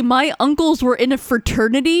literally my uncles were in a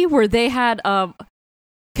fraternity where they had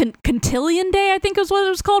Cotillion Day, I think is what it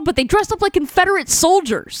was called, but they dressed up like Confederate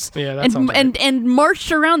soldiers. Yeah, that sounds right. and marched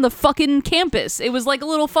around the fucking campus. It was like a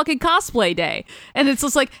little fucking cosplay day. And it's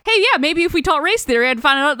just like, hey, yeah, maybe if we taught race theory, I'd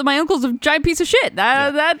find out that my uncle's a giant piece of shit.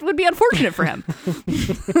 That would be unfortunate for him.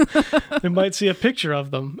 They might see a picture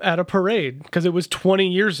of them at a parade because it was 20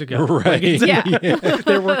 years ago. Right.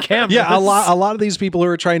 There were cameras. Yeah, a lot of these people who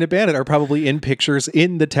are trying to ban it are probably in pictures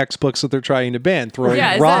in the textbooks that they're trying to ban, throwing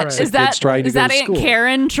rocks at kids trying to go to school. Aunt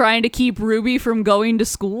Karen trying to keep Ruby from going to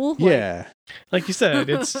school? Yeah. Like you said,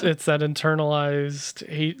 it's that internalized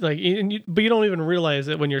hate, but you don't even realize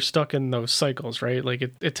it when you're stuck in those cycles, right? Like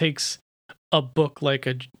it takes a book like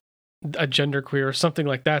a genderqueer or something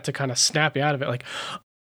like that to kind of snap you out of it. Like,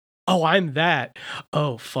 oh, I'm that.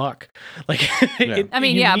 Oh, fuck. Like,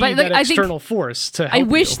 yeah. But that I think external force to help I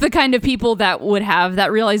wish you. the kind of people that would have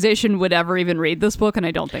that realization would ever even read this book, and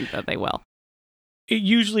I don't think that they will. It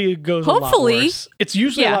usually goes a lot worse. It's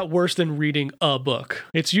usually a lot worse than reading a book.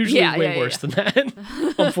 It's usually way worse than that,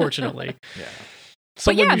 unfortunately. Yeah.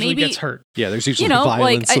 Someone usually gets hurt. Yeah, there's usually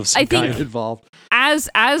violence of some kind involved. As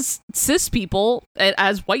cis people,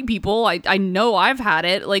 as white people, I know I've had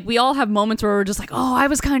it. Like, we all have moments where we're just like, oh, I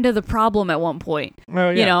was kind of the problem at one point. Oh,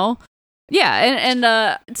 yeah. You know? Yeah, and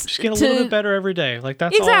just get a little bit better every day. Like,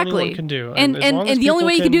 that's all anyone can do. And the only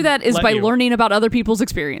way you can do that is by learning about other people's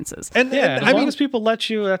experiences. And as long as people let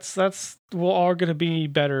you, that's we're all going to be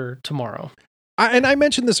better tomorrow. I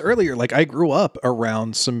mentioned this earlier. Like, I grew up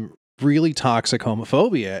around some really toxic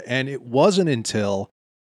homophobia, and it wasn't until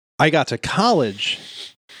I got to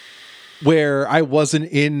college where I wasn't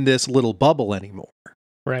in this little bubble anymore.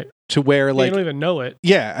 Right. To where, like, you don't even know it.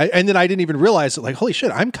 Yeah. And then I didn't even realize it. Like, holy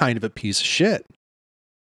shit, I'm kind of a piece of shit.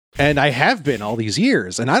 And I have been all these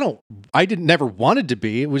years. And I didn't never wanted to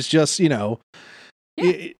be. It was just,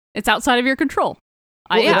 it's outside of your control.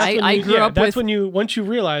 I grew up with. That's when once you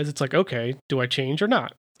realize, it's like, okay, do I change or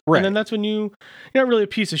not? Right. And then that's when you're not really a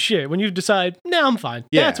piece of shit. When you decide, nah, I'm fine.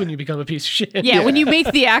 Yeah. That's when you become a piece of shit. Yeah, when you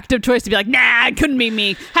make the active choice to be like, nah, it couldn't be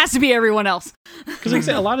me. Has to be everyone else. Because like I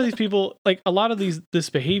said, a lot of these people, like a lot of this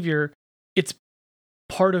behavior, it's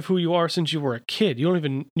part of who you are since you were a kid. You don't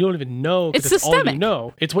even know. It's systemic. All you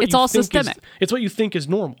know. It's all systemic. It's what you think is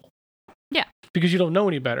normal. Yeah. Because you don't know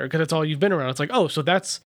any better. Because that's all you've been around. It's like, oh, so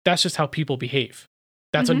that's just how people behave.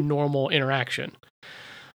 That's a normal interaction.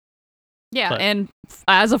 Yeah, and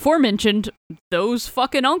as aforementioned, those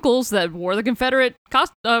fucking uncles that wore the Confederate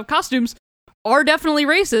costumes are definitely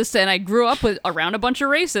racist, and I grew up around a bunch of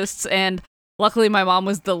racists, and luckily my mom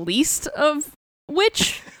was the least of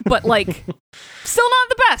which, but like, still not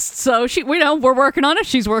the best. So we're working on it.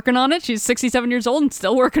 She's working on it. She's 67 years old and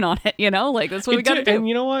still working on it. Like, that's what we got to do. And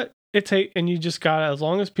you know what? And you just gotta, as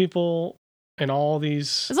long as people. And all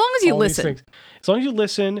these, as long as you listen, as long as you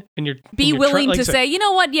listen, and you're willing to say, you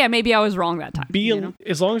know what, yeah, maybe I was wrong that time.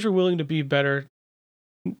 As long as you're willing to be better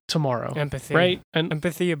tomorrow, empathy, right? And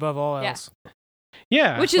empathy above all else.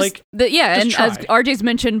 Yeah, which is and as RJ's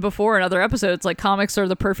mentioned before in other episodes, like, comics are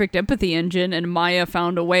the perfect empathy engine, and Maya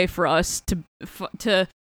found a way for us to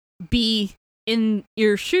be in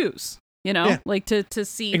your shoes, like to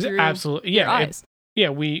see through absolutely, your eyes.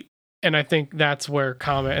 And I think that's where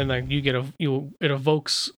comment and like it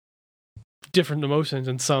evokes different emotions,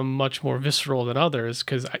 and some much more visceral than others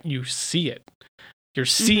because you see it. You're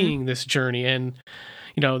seeing this journey, and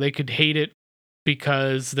they could hate it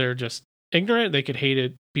because they're just ignorant. They could hate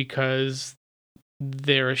it because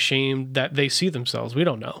they're ashamed that they see themselves. We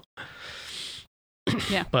don't know.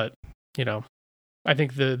 Yeah, but I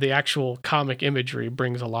think the actual comic imagery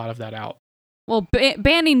brings a lot of that out. Well,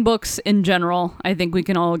 banning books in general, I think we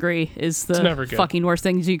can all agree, is the fucking worst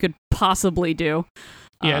things you could possibly do.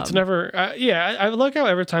 Yeah, it's never... I like how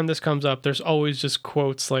every time this comes up, there's always just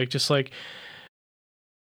quotes like...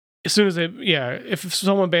 As soon as if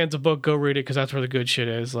someone bans a book, go read it because that's where the good shit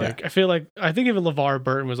is. Like, I think even LeVar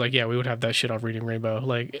Burton was like, yeah, we would have that shit on Reading Rainbow.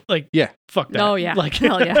 Like, fuck that. Oh, yeah. Like,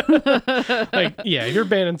 hell yeah. Like, yeah, if you're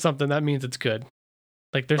banning something, that means it's good.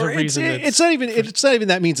 Like, there's a reason. It's not even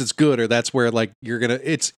that means it's good, or that's where like you're gonna.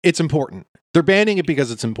 It's important. They're banning it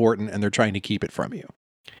because it's important, and they're trying to keep it from you.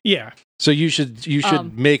 Yeah. So you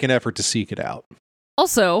should make an effort to seek it out.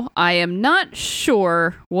 Also, I am not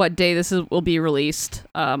sure what day this will be released,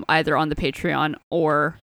 either on the Patreon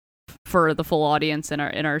or for the full audience in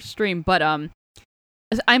our stream. But I'm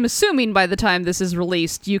assuming by the time this is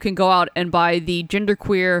released, you can go out and buy the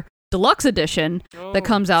Genderqueer Deluxe Edition that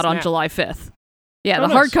comes out on July 5th. Yeah,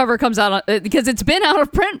 the hardcover comes out because it's been out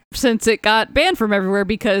of print since it got banned from everywhere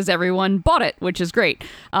because everyone bought it, which is great.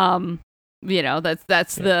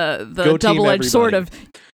 that's the double-edged sword of,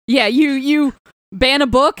 you ban a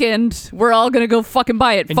book and we're all gonna go fucking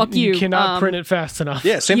buy it. And Fuck you. You cannot print it fast enough.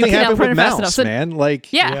 Yeah, same thing happened with Mouse, man.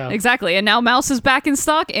 Yeah, exactly. And now Mouse is back in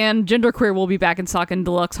stock, and Genderqueer will be back in stock in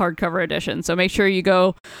deluxe hardcover edition. So make sure you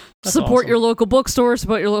go support your local bookstore,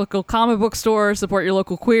 support your local comic book store, support your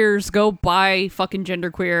local queers. Go buy fucking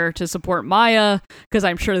Genderqueer to support Maya, because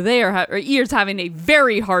I'm sure they are having a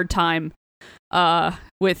very hard time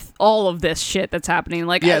with all of this shit that's happening.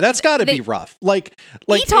 That's got to be rough.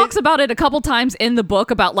 He talks about it a couple times in the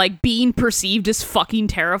book about being perceived as fucking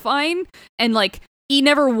terrifying, and he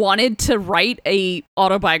never wanted to write a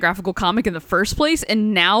autobiographical comic in the first place,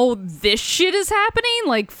 and now this shit is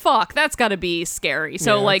happening. Fuck, that's got to be scary.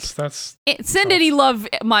 So that's send tough. any love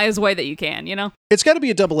Maya's way that you can. It's got to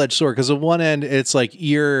be a double-edged sword, because on one end it's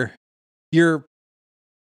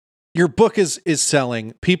your book is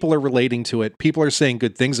selling, people are relating to it, people are saying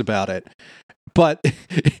good things about it, but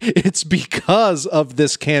it's because of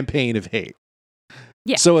this campaign of hate.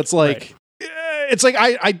 Yeah. So it's I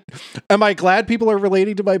am I glad people are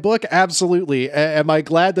relating to my book? Absolutely. Am I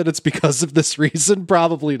glad that it's because of this reason?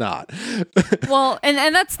 Probably not. Well,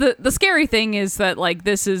 and that's the scary thing, is that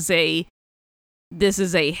this is a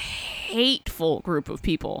hateful group of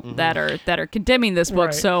people that are condemning this book.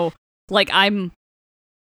 Right. So I'm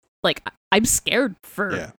scared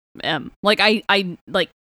for M.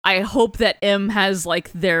 I hope that M has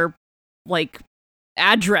their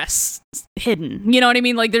address hidden. You know what I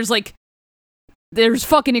mean? There's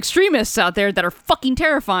fucking extremists out there that are fucking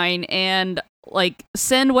terrifying, and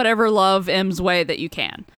send whatever love M's way that you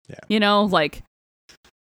can. Yeah.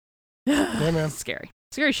 Yeah, man. Scary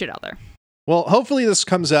shit out there. Well, hopefully this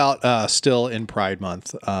comes out still in Pride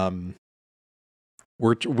Month.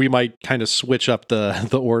 We might kind of switch up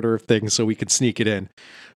the order of things so we can sneak it in.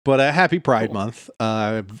 But happy Pride Month.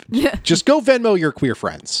 Just go Venmo your queer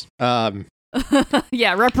friends.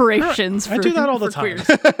 Reparations. I do that all the time.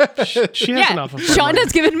 She has enough of it.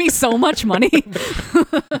 Shonda's given me so much money.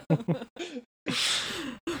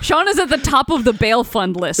 Shauna's at the top of the bail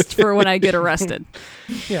fund list for when I get arrested.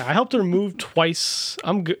 Yeah, I helped her move twice.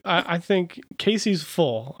 I'm good. I think Casey's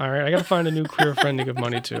full. All right, I got to find a new queer friend to give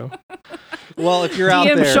money to. Well, if you're out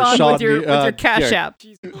DM there, Sean, with your Cash App.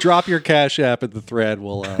 Drop your Cash App at the thread.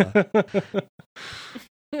 We'll.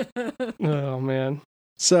 Oh man.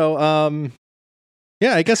 So,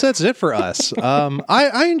 I guess that's it for us.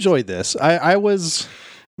 I enjoyed this. I was.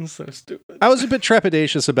 So stupid. I was a bit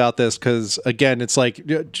trepidatious about this because, again, it's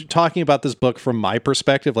talking about this book from my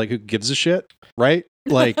perspective. Who gives a shit, right?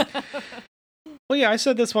 Well, yeah, I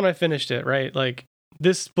said this when I finished it, right?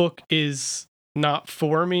 This book is not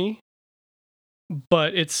for me,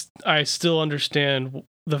 but I still understand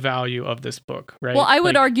the value of this book, right? Well, I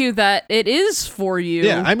would argue that it is for you.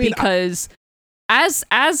 Yeah, I mean, because as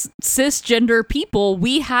cisgender people,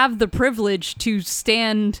 we have the privilege to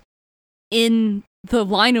stand in the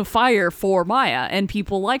line of fire for Maya and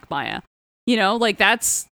people like Maya.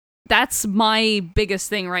 That's my biggest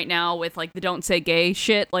thing right now with the don't say gay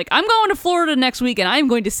shit. I'm going to Florida next week and I'm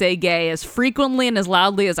going to say gay as frequently and as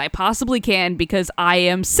loudly as I possibly can because I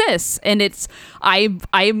am cis and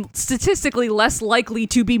I'm statistically less likely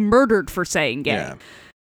to be murdered for saying gay. Yeah.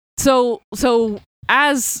 So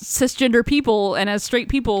as cisgender people and as straight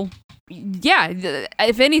people,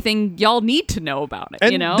 if anything, y'all need to know about it, and I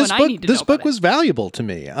need to know about it. This book was valuable to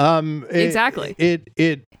me. Exactly.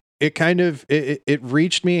 It kind of it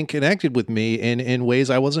reached me and connected with me in ways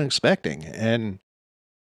I wasn't expecting, and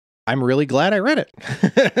I'm really glad I read it.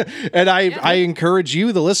 And I encourage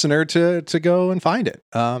you, the listener, to go and find it.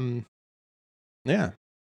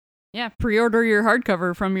 Pre-order your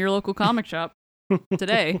hardcover from your local comic shop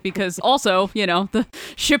today, because also, the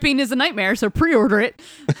shipping is a nightmare, so pre-order it.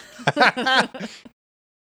 All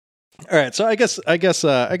right, so I guess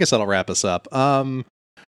that'll wrap us up.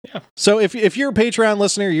 So if you're a Patreon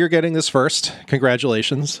listener, you're getting this first.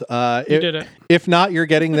 Congratulations. You did it. If not, you're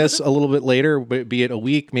getting this a little bit later, be it a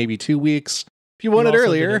week, maybe 2 weeks. If you want it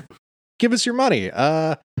earlier, give us your money.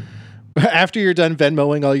 After you're done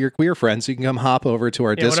Venmoing all your queer friends, you can come hop over to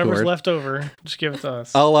our Discord. Whatever's left over, just give it to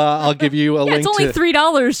us. I'll give you a link. It's only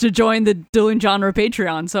 $3 to join the Dueling Genre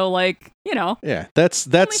Patreon, so Yeah, that's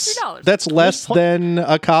 $3. That's less than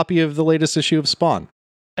a copy of the latest issue of Spawn.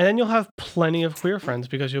 And then you'll have plenty of queer friends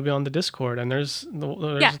because you'll be on the Discord, and there's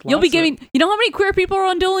you'll be giving. You know how many queer people are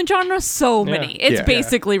on Dueling Genre? So many. It's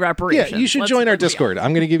basically reparations. Yeah, you should join our Discord.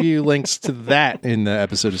 I'm going to give you links to that in the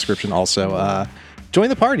episode description. Also, join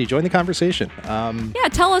the party, join the conversation.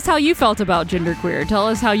 Tell us how you felt about genderqueer. Tell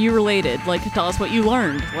us how you related. Tell us what you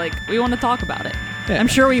learned. We want to talk about it. Yeah. I'm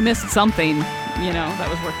sure we missed something, that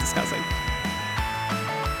was worth discussing.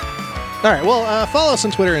 All right, well, follow us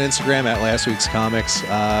on Twitter and Instagram at Last Week's Comics.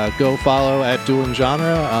 Go follow at Dueling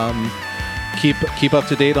Genre. Keep up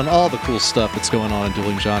to date on all the cool stuff that's going on in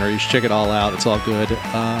Dueling Genre. You should check it all out. It's all good.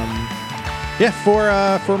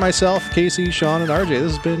 For myself, Casey, Sean, and RJ,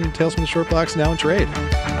 this has been Tales from the Short Box Now in Trade.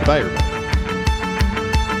 Goodbye, everybody.